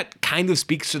I think that kind of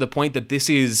speaks to the point that this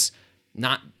is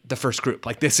not the first group.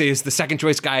 Like, this is the second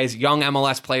choice guys, young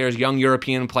MLS players, young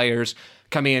European players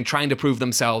coming in, trying to prove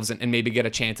themselves and maybe get a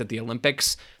chance at the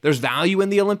Olympics. There's value in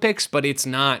the Olympics, but it's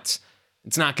not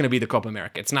going to be the Copa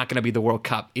America. It's not going to be the World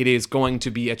Cup. It is going to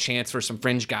be a chance for some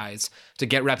fringe guys to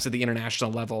get reps at the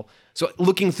international level. So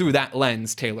looking through that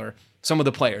lens, Taylor, some of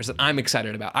the players that I'm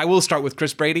excited about. I will start with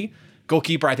Chris Brady.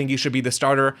 Goalkeeper, I think he should be the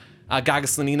starter. Gaga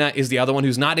Slanina is the other one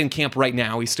who's not in camp right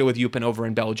now. He's still with Eupen over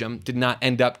in Belgium. Did not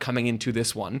end up coming into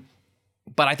this one.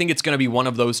 But I think it's going to be one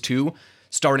of those two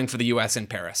starting for the U.S. in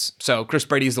Paris. So Chris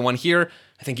Brady is the one here.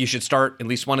 I think he should start at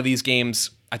least one of these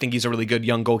games. I think he's a really good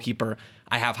young goalkeeper.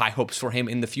 I have high hopes for him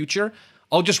in the future.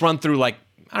 I'll just run through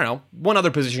one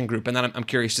other position group, and then I'm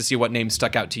curious to see what names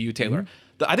stuck out to you, Taylor.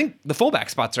 I think the fullback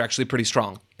spots are actually pretty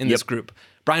strong in this group.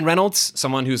 Brian Reynolds,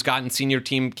 someone who's gotten senior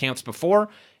team camps before,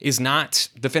 is not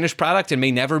the finished product and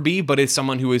may never be, but is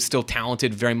someone who is still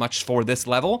talented very much for this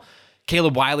level.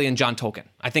 Caleb Wiley and John Tolkien.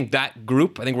 I think that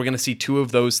group, we're going to see 2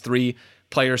 of those 3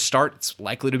 players start. It's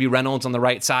likely to be Reynolds on the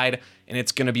right side, and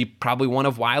it's going to be probably one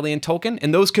of Wiley and Tolkien,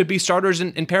 and those could be starters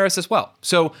in Paris as well.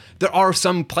 So there are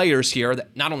some players here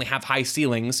that not only have high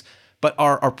ceilings, but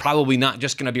are probably not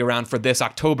just going to be around for this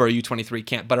October U23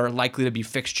 camp, but are likely to be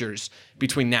fixtures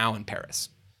between now and Paris.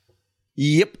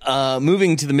 Yep.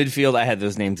 Moving to the midfield, I had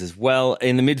those names as well.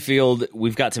 In the midfield,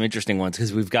 we've got some interesting ones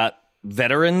because we've got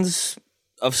veterans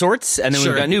of sorts, and then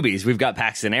we've got newbies. We've got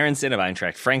Paxton Aronson of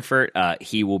Eintracht Frankfurt.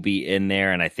 He will be in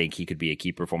there, and I think he could be a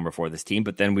key performer for this team.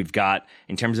 But then we've got,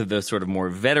 in terms of those sort of more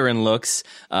veteran looks,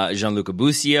 Gianluca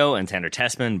Busio and Tanner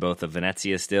Tessman, both of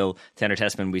Venezia still. Tanner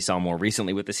Tessman we saw more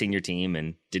recently with the senior team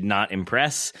and did not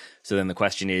impress. So then the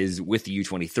question is, with the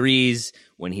U23s,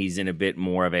 when he's in a bit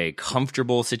more of a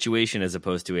comfortable situation as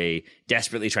opposed to a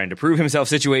desperately trying to prove himself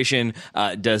situation.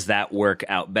 Does that work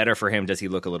out better for him? Does he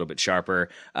look a little bit sharper?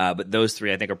 But those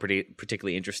three I think are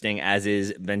particularly interesting, as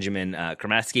is Benjamin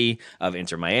Kramaski of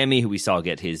Inter Miami, who we saw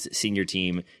get his senior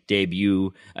team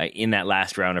debut in that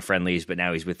last round of friendlies, but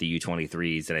now he's with the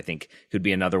U23s, and I think could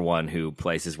be another one who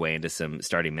plays his way into some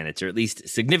starting minutes, or at least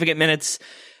significant minutes.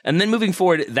 And then moving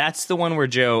forward, that's the one where,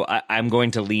 Joe, I'm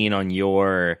going to lean on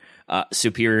your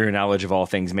superior knowledge of all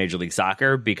things Major League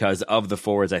Soccer, because of the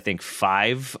forwards, I think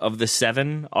 5 of the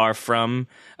 7 are from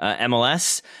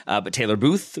MLS. But Taylor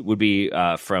Booth would be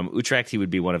from Utrecht. He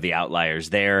would be one of the outliers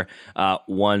there.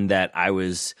 One that I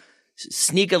was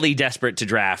sneakily desperate to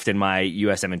draft in my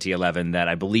USMNT 11 that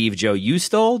I believe, Joe, you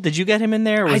stole. Did you get him in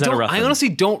there? Or was that a rough one? I honestly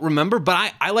don't remember,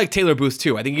 but I like Taylor Booth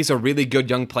too. I think he's a really good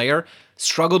young player.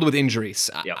 Struggled with injuries.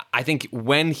 Yep. I think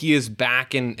when he is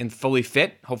back and fully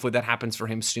fit, hopefully that happens for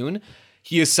him soon,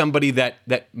 he is somebody that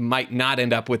might not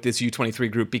end up with this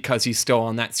U23 group because he's still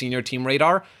on that senior team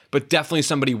radar, but definitely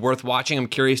somebody worth watching. I'm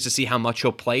curious to see how much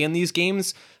he'll play in these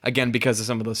games, again, because of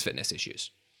some of those fitness issues.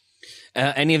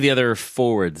 Any of the other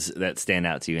forwards that stand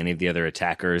out to you? Any of the other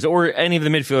attackers or any of the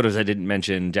midfielders I didn't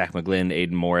mention? Jack McGlynn,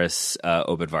 Aiden Morris,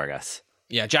 Obed Vargas.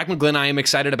 Yeah, Jack McGlynn I am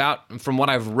excited about. From what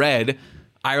I've read,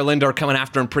 Ireland are coming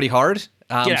after him pretty hard.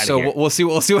 So we'll see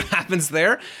what happens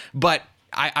there. But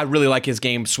I really like his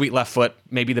game. Sweet left foot,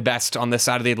 maybe the best on this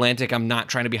side of the Atlantic. I'm not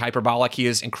trying to be hyperbolic. He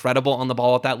is incredible on the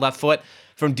ball with that left foot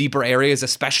from deeper areas,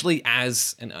 especially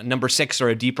as a number 6 or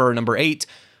a deeper number 8.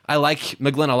 I like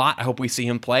McGlynn a lot. I hope we see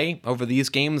him play over these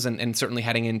games and certainly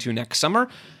heading into next summer.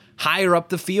 Higher up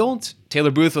the field,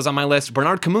 Taylor Booth was on my list.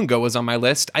 Bernard Kamungo was on my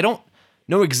list. I don't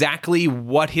know exactly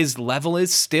what his level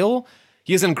is still.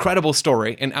 He has an incredible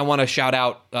story, and I want to shout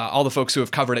out all the folks who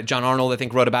have covered it. John Arnold, I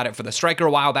think, wrote about it for The Striker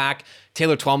a while back.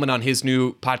 Taylor Twellman on his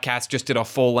new podcast just did a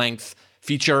full-length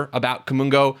feature about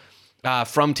Kamungo.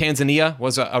 From Tanzania,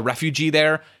 was a refugee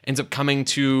there, ends up coming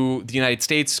to the United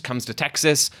States, comes to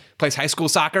Texas, plays high school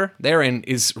soccer there, and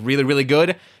is really, really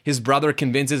good. His brother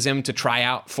convinces him to try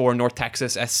out for North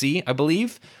Texas SC, I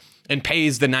believe, and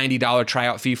pays the $90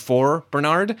 tryout fee for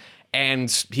Bernard,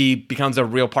 and he becomes a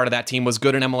real part of that team, was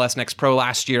good in MLS Next Pro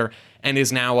last year, and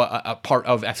is now a part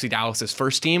of FC Dallas's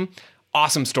first team.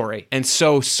 Awesome story, and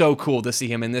so cool to see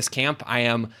him in this camp. I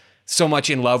am so much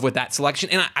in love with that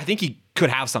selection, and I think he could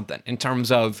have something in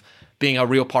terms of being a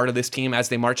real part of this team as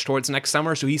they march towards next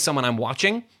summer. So he's someone I'm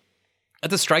watching at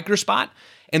the striker spot.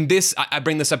 And this, I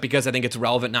bring this up because I think it's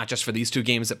relevant not just for these 2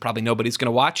 games that probably nobody's going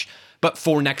to watch, but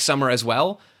for next summer as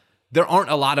well. There aren't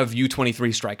a lot of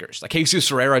U23 strikers. Like Jesus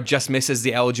Ferreira just misses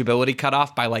the eligibility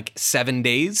cutoff by like 7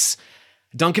 days.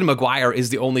 Duncan Maguire is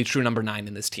the only true number 9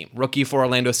 in this team. Rookie for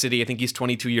Orlando City. I think he's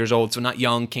 22 years old, so not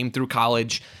young, came through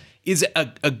college, is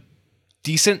a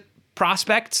decent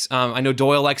prospect. I know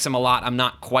Doyle likes him a lot. I'm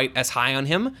not quite as high on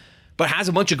him, but has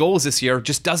a bunch of goals this year.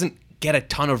 Just doesn't get a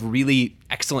ton of really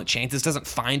excellent chances. Doesn't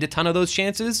find a ton of those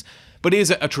chances, but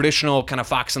is a traditional kind of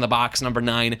fox in the box number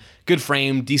 9. Good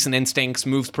frame, decent instincts,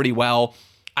 moves pretty well.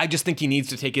 I just think he needs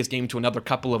to take his game to another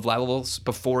couple of levels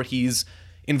before he's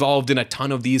involved in a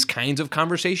ton of these kinds of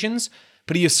conversations.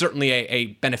 But he is certainly a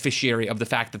beneficiary of the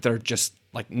fact that there are just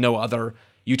like no other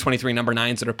U23 number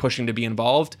 9s that are pushing to be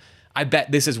involved. I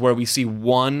bet this is where we see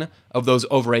one of those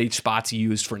overage spots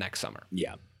used for next summer.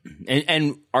 Yeah.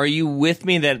 And are you with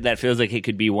me that feels like he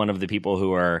could be one of the people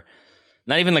who are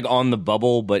not even like on the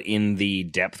bubble, but in the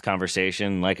depth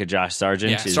conversation, like a Josh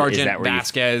Sargent? Yeah, Sargent,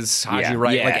 Vasquez, Haji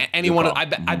Wright, like anyone.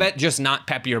 I bet just not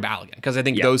Pepe or Balogun, because I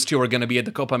think those 2 are going to be at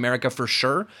the Copa America for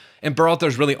sure. And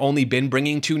Berhalter's really only been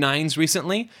bringing 2 9s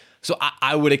recently. So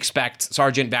I would expect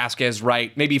Sargent, Vasquez,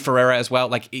 Wright, maybe Ferreira as well.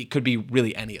 Like it could be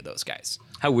really any of those guys.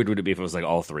 How weird would it be if it was like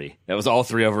all 3? That was all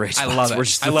 3 overage spots. I love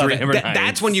it. I love it.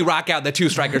 That's when you rock out the 2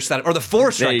 striker setup or the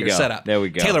 4 striker setup. There we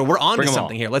go. Taylor, we're on to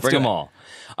something here. Let's Bring do them it. all.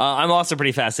 I'm also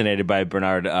pretty fascinated by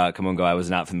Bernard Kamungo. I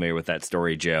was not familiar with that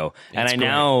story, Joe. And I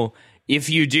know if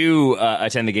you do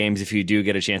attend the games, if you do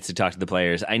get a chance to talk to the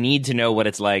players, I need to know what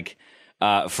it's like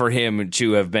for him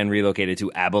to have been relocated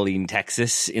to Abilene,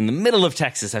 Texas, in the middle of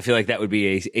Texas. I feel like that would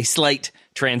be a slight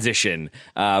transition,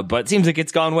 but it seems like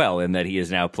it's gone well in that he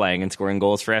is now playing and scoring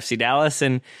goals for FC Dallas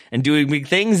and doing big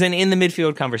things and in the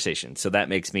midfield conversation. So that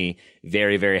makes me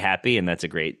very, very happy, and that's a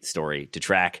great story to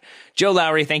track. Joe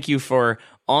Lowry, thank you for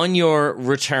on your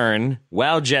return,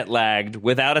 while jet-lagged,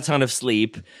 without a ton of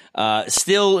sleep,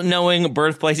 still knowing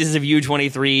birthplaces of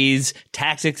U23s,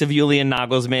 tactics of Julian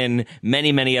Nagelsmann,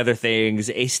 many, many other things.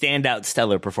 A standout,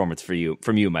 stellar performance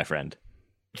from you, my friend.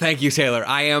 Thank you, Taylor.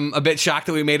 I am a bit shocked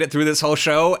that we made it through this whole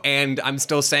show, and I'm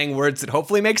still saying words that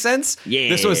hopefully make sense. Yeah.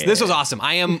 This was awesome.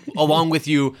 I am, along with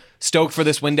you, stoked for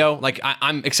this window. Like,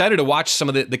 I'm excited to watch some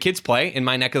of the kids play in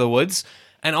my neck of the woods,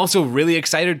 and also really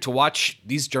excited to watch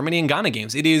these Germany and Ghana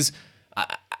games. It is,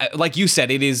 like you said,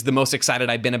 it is the most excited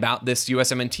I've been about this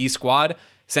USMNT squad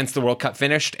since the World Cup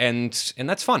finished, and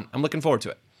that's fun. I'm looking forward to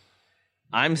it.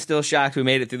 I'm still shocked we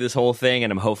made it through this whole thing,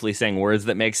 and I'm hopefully saying words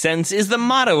that make sense is the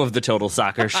motto of the Total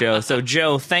Soccer Show. So,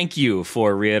 Joe, thank you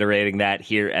for reiterating that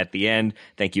here at the end.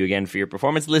 Thank you again for your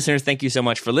performance. Listeners, thank you so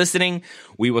much for listening.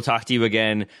 We will talk to you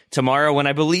again tomorrow when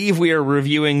I believe we are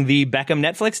reviewing the Beckham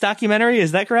Netflix documentary.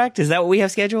 Is that correct? Is that what we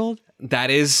have scheduled?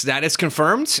 That is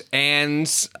confirmed,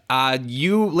 and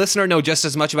you, listener, know just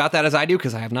as much about that as I do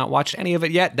because I have not watched any of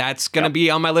it yet. That's going to be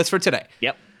on my list for today.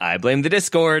 Yep. I blame the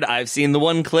Discord. I've seen the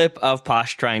one clip of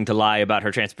Posh trying to lie about her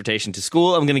transportation to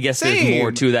school. I'm going to guess there's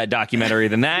more to that documentary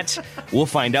than that. We'll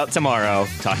find out tomorrow.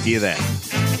 Talk to you then.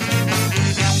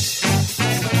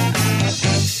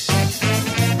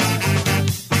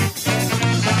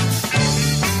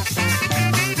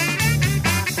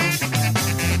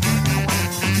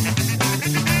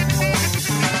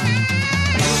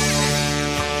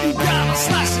 You gotta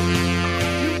slice it.